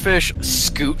 Reflection fish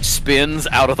spins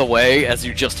out of the way as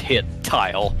you just hit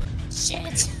tile.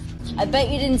 Shit. I bet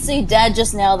you didn't see Dad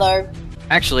just now, though.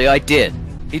 Actually, I did.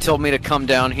 He told me to come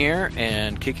down here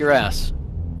and kick your ass.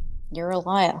 You're a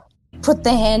liar. Put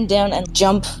the hand down and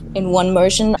jump in one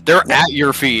motion. They're at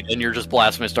your feet, and you're just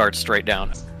blasphemous darts straight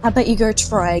down. How about you go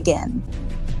try again?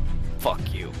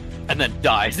 Fuck you. And then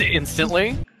dies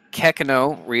instantly.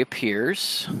 Kekino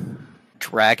reappears,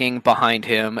 dragging behind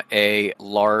him a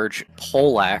large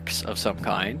poleaxe of some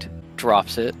kind.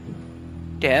 Drops it.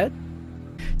 Dead?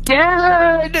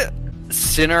 Dead!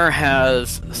 Sinner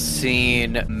has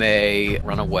seen May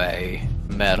run away.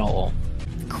 Metal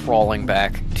crawling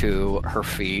back to her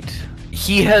feet.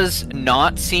 He has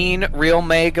not seen real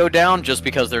May go down just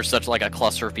because there's such a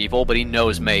cluster of people, but he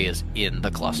knows May is in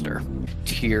the cluster.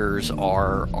 Tears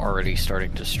are already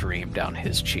starting to stream down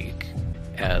his cheek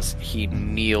as he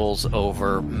kneels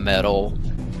over Metal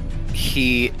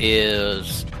He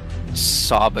is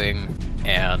sobbing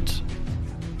and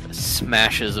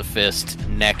smashes a fist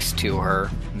next to her,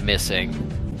 missing,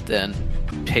 then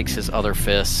takes his other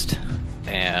fist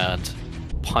and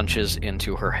punches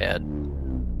into her head.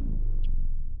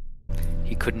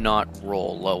 He could not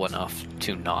roll low enough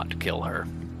to not kill her.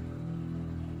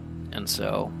 And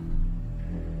so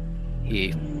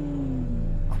he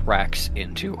cracks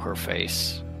into her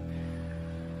face,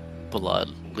 blood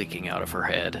leaking out of her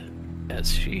head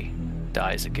as she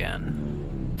dies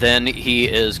again. Then he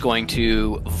is going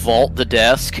to vault the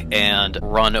desk and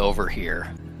run over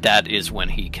here. That is when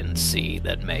he can see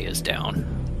that May is down.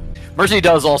 Mercy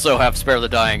does also have Spare the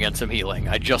Dying and some healing.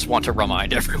 I just want to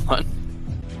remind everyone.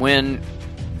 When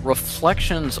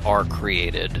reflections are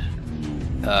created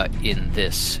in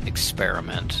this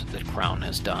experiment that Crown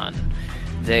has done,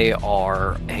 they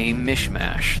are a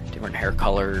mishmash. Different hair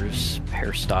colors,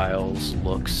 hairstyles,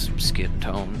 looks, skin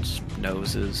tones,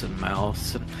 noses and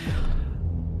mouths. And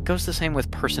it goes the same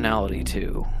with personality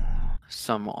too.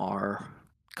 Some are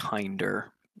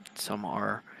kinder, some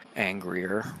are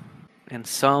angrier, and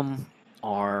some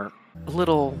are a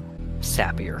little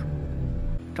sappier.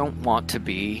 Don't want to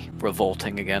be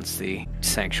revolting against the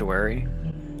sanctuary.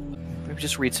 Maybe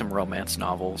just read some romance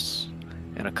novels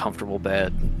in a comfortable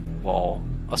bed while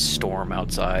a storm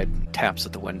outside taps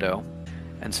at the window.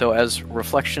 And so as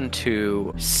Reflection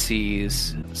 2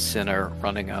 sees Sinner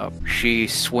running up, she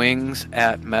swings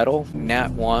at Metal,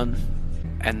 Nat 1,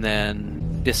 and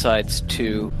then decides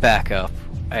to back up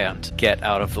and get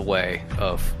out of the way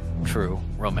of true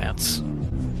romance.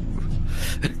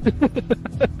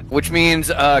 Which means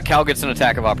Cal gets an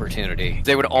attack of opportunity.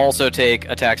 They would also take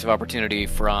attacks of opportunity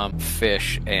from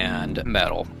Fish and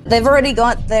Metal. They've already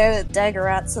got their dagger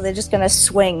out, so they're just gonna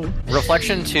swing.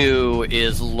 Reflection 2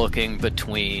 is looking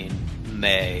between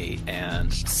May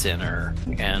and Sinner,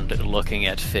 and looking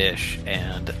at Fish,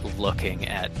 and looking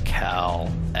at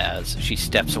Cal as she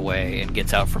steps away and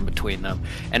gets out from between them.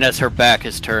 And as her back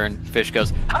is turned, Fish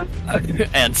goes,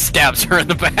 and stabs her in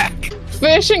the back.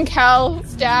 Fish and Cal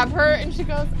stab her, and she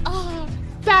goes, "Ah,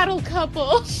 battle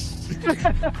couple."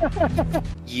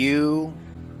 You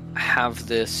have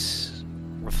this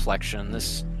reflection,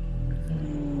 this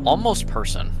almost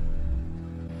person,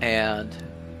 and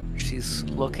she's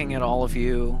looking at all of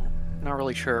you, not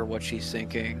really sure what she's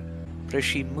thinking, but as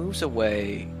she moves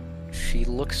away, she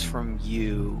looks from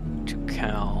you to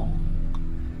Cal.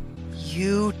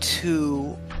 You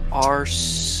two are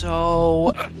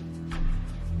so...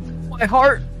 my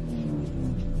heart!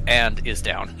 And is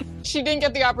down. She didn't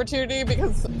get the opportunity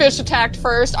because Fish attacked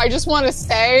first. I just want to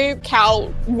say Cal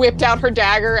whipped out her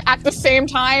dagger at the same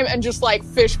time and just like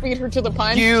Fish beat her to the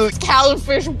punch. Cal and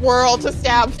Fish whirl to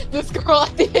stab this girl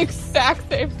at the exact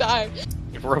same time.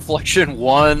 Reflection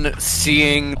 1,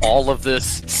 seeing all of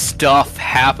this stuff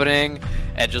happening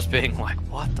and just being like,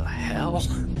 what the hell?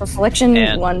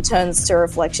 Reflection 1 turns to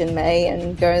Reflection May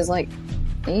and goes like,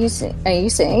 are you seeing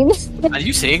this? Are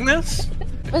you seeing this?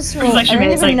 First of all, I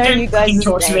don't even know you guys'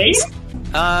 names.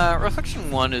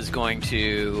 Reflection 1 is going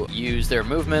to use their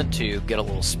movement to get a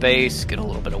little space, get a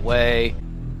little bit away.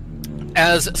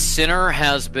 As Sinner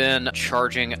has been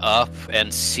charging up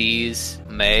and sees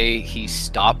May, he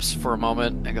stops for a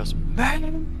moment and goes,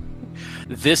 May!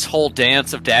 This whole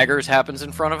dance of daggers happens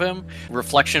in front of him.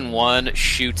 Reflection 1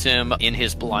 shoots him in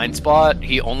his blind spot.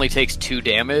 He only takes 2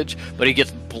 damage, but he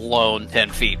gets blown 10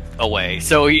 feet away.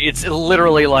 So it's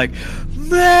literally like,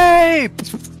 May!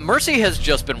 Mercy has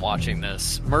just been watching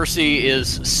this. Mercy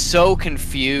is so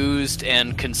confused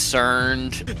and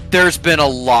concerned. There's been a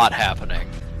lot happening.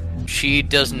 She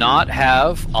does not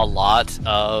have a lot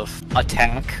of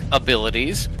attack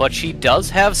abilities, but she does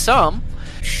have some.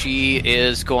 She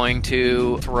is going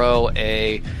to throw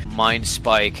a Mind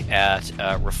Spike at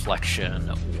Reflection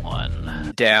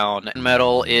 1. Down.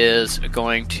 Metal is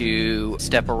going to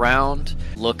step around,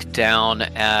 look down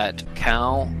at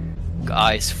Cal.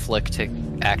 Eyes flick to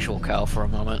actual Cal for a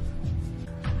moment.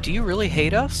 Do you really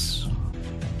hate us?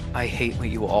 I hate what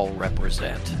you all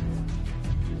represent.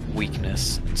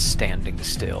 Weakness and standing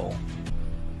still.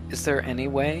 Is there any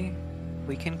way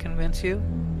we can convince you?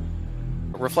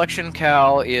 Reflection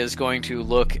Cal is going to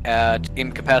look at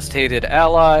incapacitated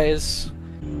allies.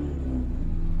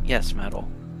 Yes, Metal.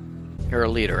 You're a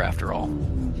leader after all.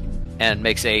 And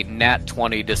makes a nat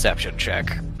 20 deception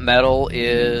check. Metal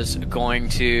is going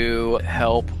to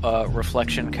help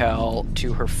Reflection Cal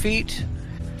to her feet.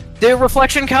 The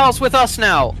Reflection Cal's with us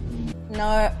now!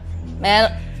 No.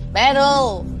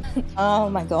 Metal! Oh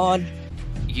my god.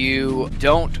 You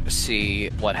don't see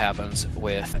what happens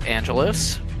with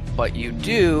Angelus, but you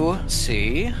do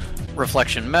see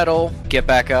Reflection Metal, get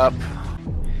back up.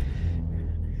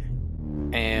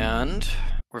 And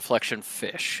Reflection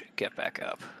Fish, get back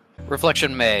up.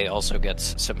 Reflection May also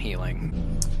gets some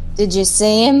healing. Did you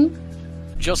see him?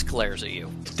 Just glares at you.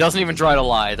 Doesn't even try to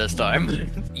lie this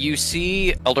time. You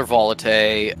see Elder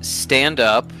Volate stand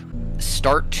up,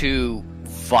 start to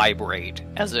vibrate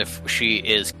as if she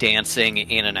is dancing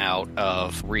in and out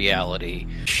of reality.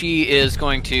 She is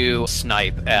going to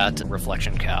snipe at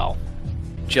Reflection Cal.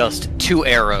 Just 2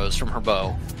 arrows from her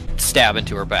bow stab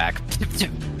into her back.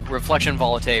 Reflection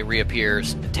Volate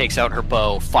reappears, takes out her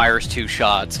bow, fires 2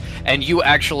 shots, and you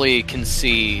actually can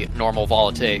see normal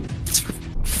Volate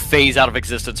phase out of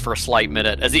existence for a slight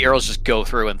minute as the arrows just go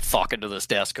through and thock into this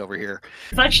desk over here.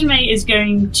 Reflection May is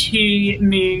going to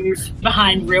move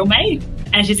behind Real May,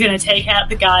 and she's going to take out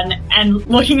the gun and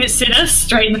looking at Cinna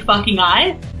straight in the fucking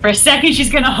eye. For a second,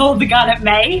 she's going to hold the gun at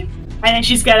May, and then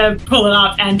she's going to pull it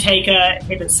up and take a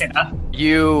hit at Cinna.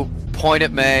 You point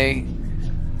at May,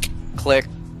 click,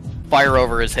 fire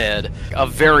over his head. A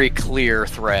very clear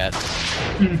threat.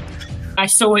 I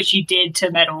saw what you did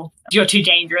to Metal. You're too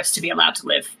dangerous to be allowed to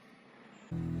live.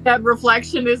 That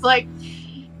reflection is like,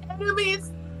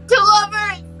 enemies to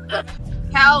lovers!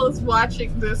 Cal is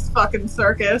watching this fucking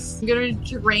circus. I'm gonna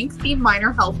drink the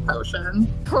minor health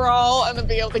potion. Crawl and then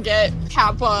be able to get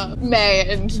Kappa, May,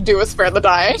 and do a spare the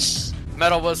dying.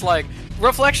 Metal was like,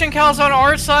 Reflection Cal's on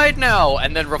our side now!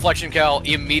 And then Reflection Cal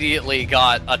immediately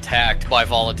got attacked by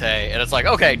Volate, and it's like,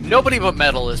 okay, nobody but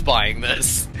Metal is buying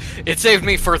this. It saved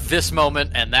me for this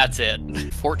moment, and that's it.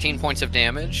 14 points of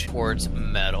damage towards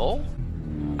Metal.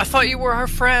 I thought you were our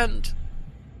friend.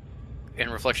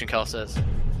 And Reflection Cal says,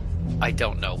 I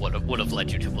don't know what would have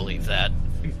led you to believe that.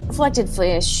 Reflected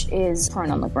Fish is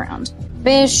prone on the ground.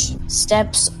 Fish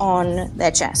steps on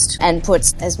their chest and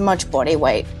puts as much body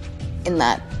weight in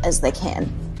that as they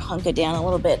can. Hunker down a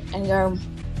little bit and go,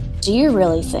 do you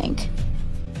really think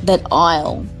that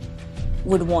Isle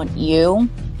would want you?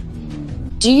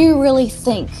 Do you really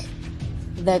think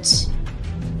that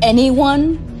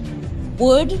anyone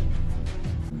would?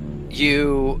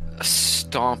 You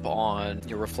stomp on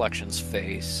your reflection's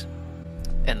face,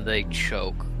 and they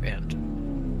choke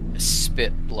and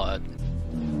spit blood.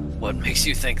 What makes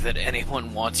you think that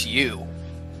anyone wants you?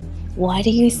 Why do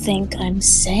you think I'm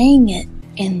saying it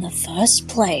in the first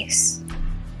place?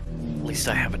 At least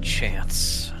I have a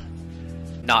chance.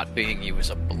 Not being you is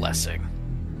a blessing.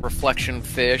 Reflection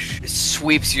Fish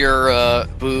sweeps your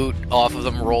boot off of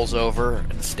them, rolls over,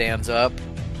 and stands up.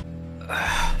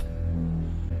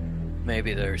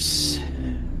 Maybe there's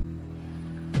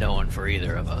no one for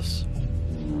either of us.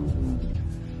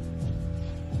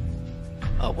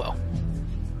 Oh well.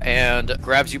 And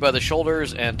grabs you by the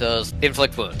shoulders and does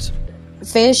inflict wounds.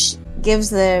 Fish gives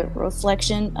the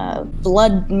reflection a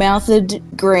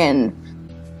blood-mouthed grin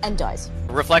and dies.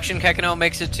 Reflection Kekino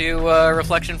makes it to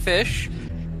Reflection Fish.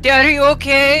 Dad, are you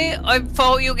okay? I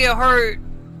thought you get hurt.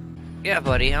 Yeah,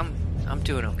 buddy, I'm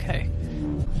doing okay.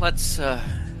 Let's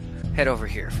head over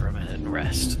here for a minute and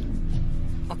rest.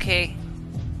 Okay.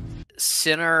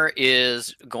 Sinner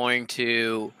is going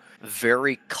to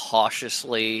very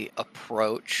cautiously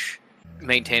approach,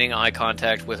 maintaining eye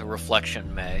contact with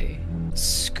Reflection May,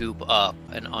 scoop up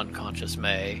an unconscious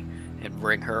May, and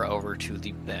bring her over to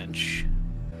the bench.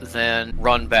 Then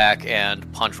run back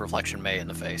and punch Reflection May in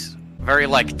the face. Very,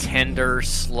 tender,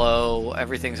 slow,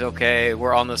 everything's okay,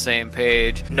 we're on the same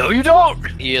page. No, you don't!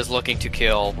 He is looking to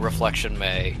kill Reflection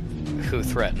May, who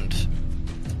threatened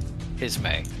his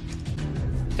May.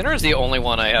 Sinner is the only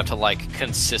one I have to,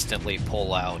 consistently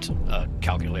pull out a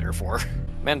calculator for.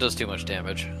 Man does too much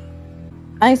damage.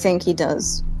 I think he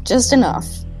does. Just enough.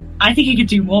 I think he could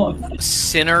do more.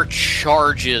 Sinner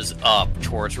charges up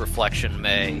towards Reflection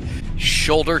May,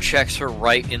 shoulder checks her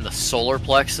right in the solar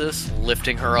plexus,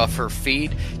 lifting her off her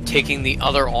feet, taking the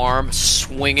other arm,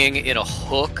 swinging in a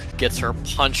hook, gets her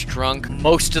punch drunk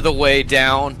most of the way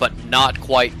down, but not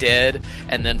quite dead,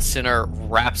 and then Sinner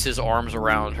wraps his arms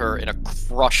around her in a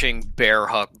crushing bear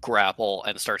hug grapple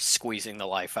and starts squeezing the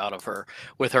life out of her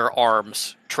with her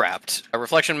arms trapped.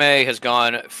 Reflection May has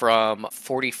gone from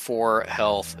 44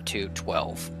 health to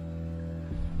 12.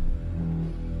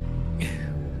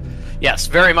 Yes,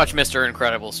 very much Mr.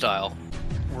 Incredible style.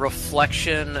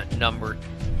 Reflection number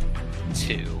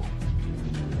 2.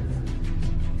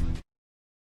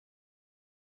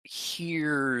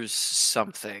 Hears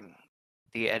something,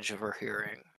 the edge of her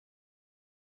hearing.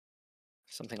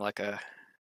 Something like a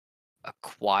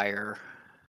choir.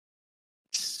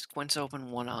 Squints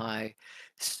open one eye,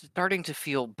 starting to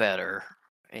feel better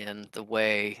in the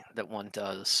way that one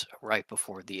does right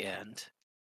before the end.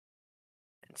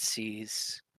 And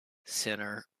sees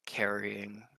Sinner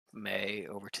carrying May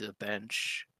over to the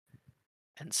bench,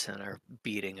 and Sinner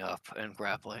beating up and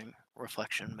grappling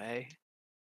Reflection May,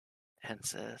 and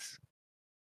says,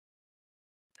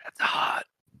 "That's hot,"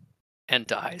 and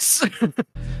dies.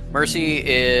 Mercy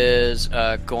is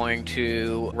going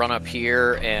to run up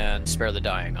here and spare the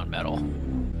dying on Metal.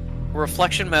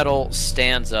 Reflection Metal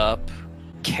stands up,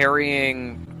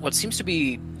 carrying what seems to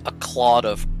be a clod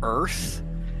of earth,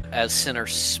 as Sinner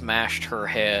smashed her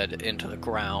head into the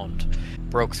ground,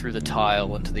 broke through the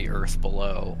tile into the earth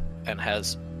below, and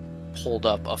has pulled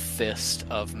up a fist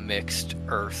of mixed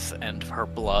earth and her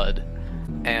blood,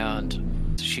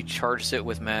 and she charges it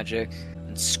with magic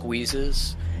and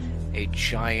squeezes. A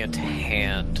giant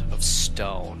hand of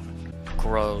stone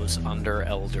grows under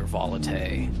Elder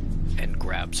Volate and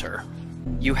grabs her.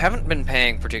 You haven't been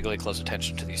paying particularly close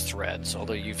attention to these threads,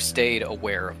 although you've stayed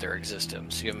aware of their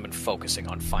existence. You haven't been focusing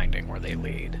on finding where they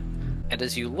lead. And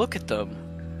as you look at them,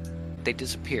 they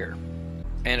disappear.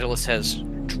 Angelus has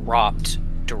dropped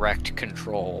direct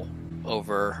control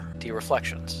over the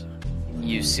reflections.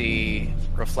 You see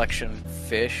Reflection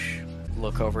Fish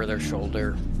look over their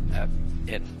shoulder at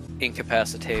an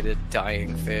incapacitated,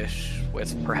 dying fish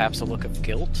with perhaps a look of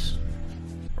guilt.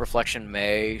 Reflection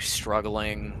May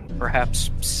struggling,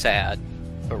 perhaps sad,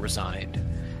 but resigned.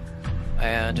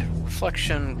 And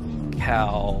Reflection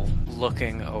Cal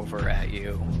looking over at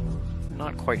you,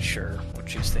 not quite sure what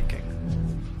she's thinking.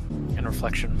 And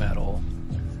Reflection Metal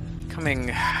becoming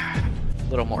a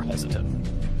little more hesitant.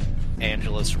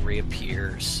 Angelus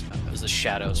reappears as the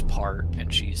shadows part,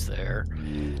 and she's there.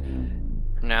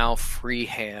 Now free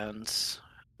hands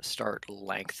start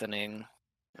lengthening,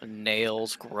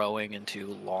 nails growing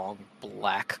into long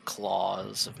black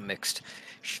claws of mixed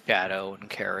shadow and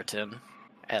keratin,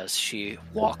 as she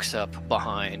walks up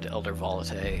behind Elder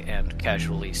Volate and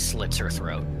casually slits her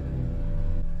throat.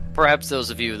 Perhaps those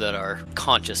of you that are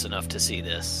conscious enough to see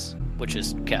this, which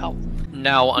is Cal,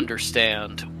 now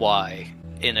understand why,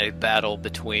 in a battle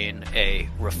between a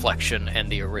reflection and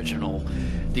the original,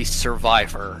 the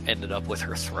survivor ended up with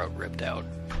her throat ripped out.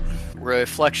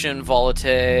 Reflection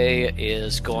Volate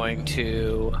is going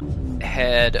to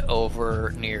head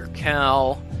over near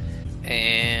Cal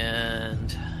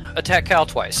and attack Cal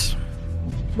twice.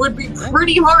 Would be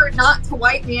pretty hard not to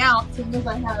wipe me out, seeing as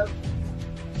I have,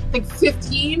 I think,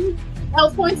 15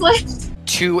 health points left.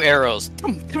 2 arrows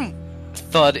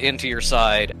thud into your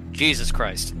side. Jesus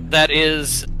Christ. That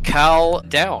is Cal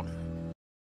down.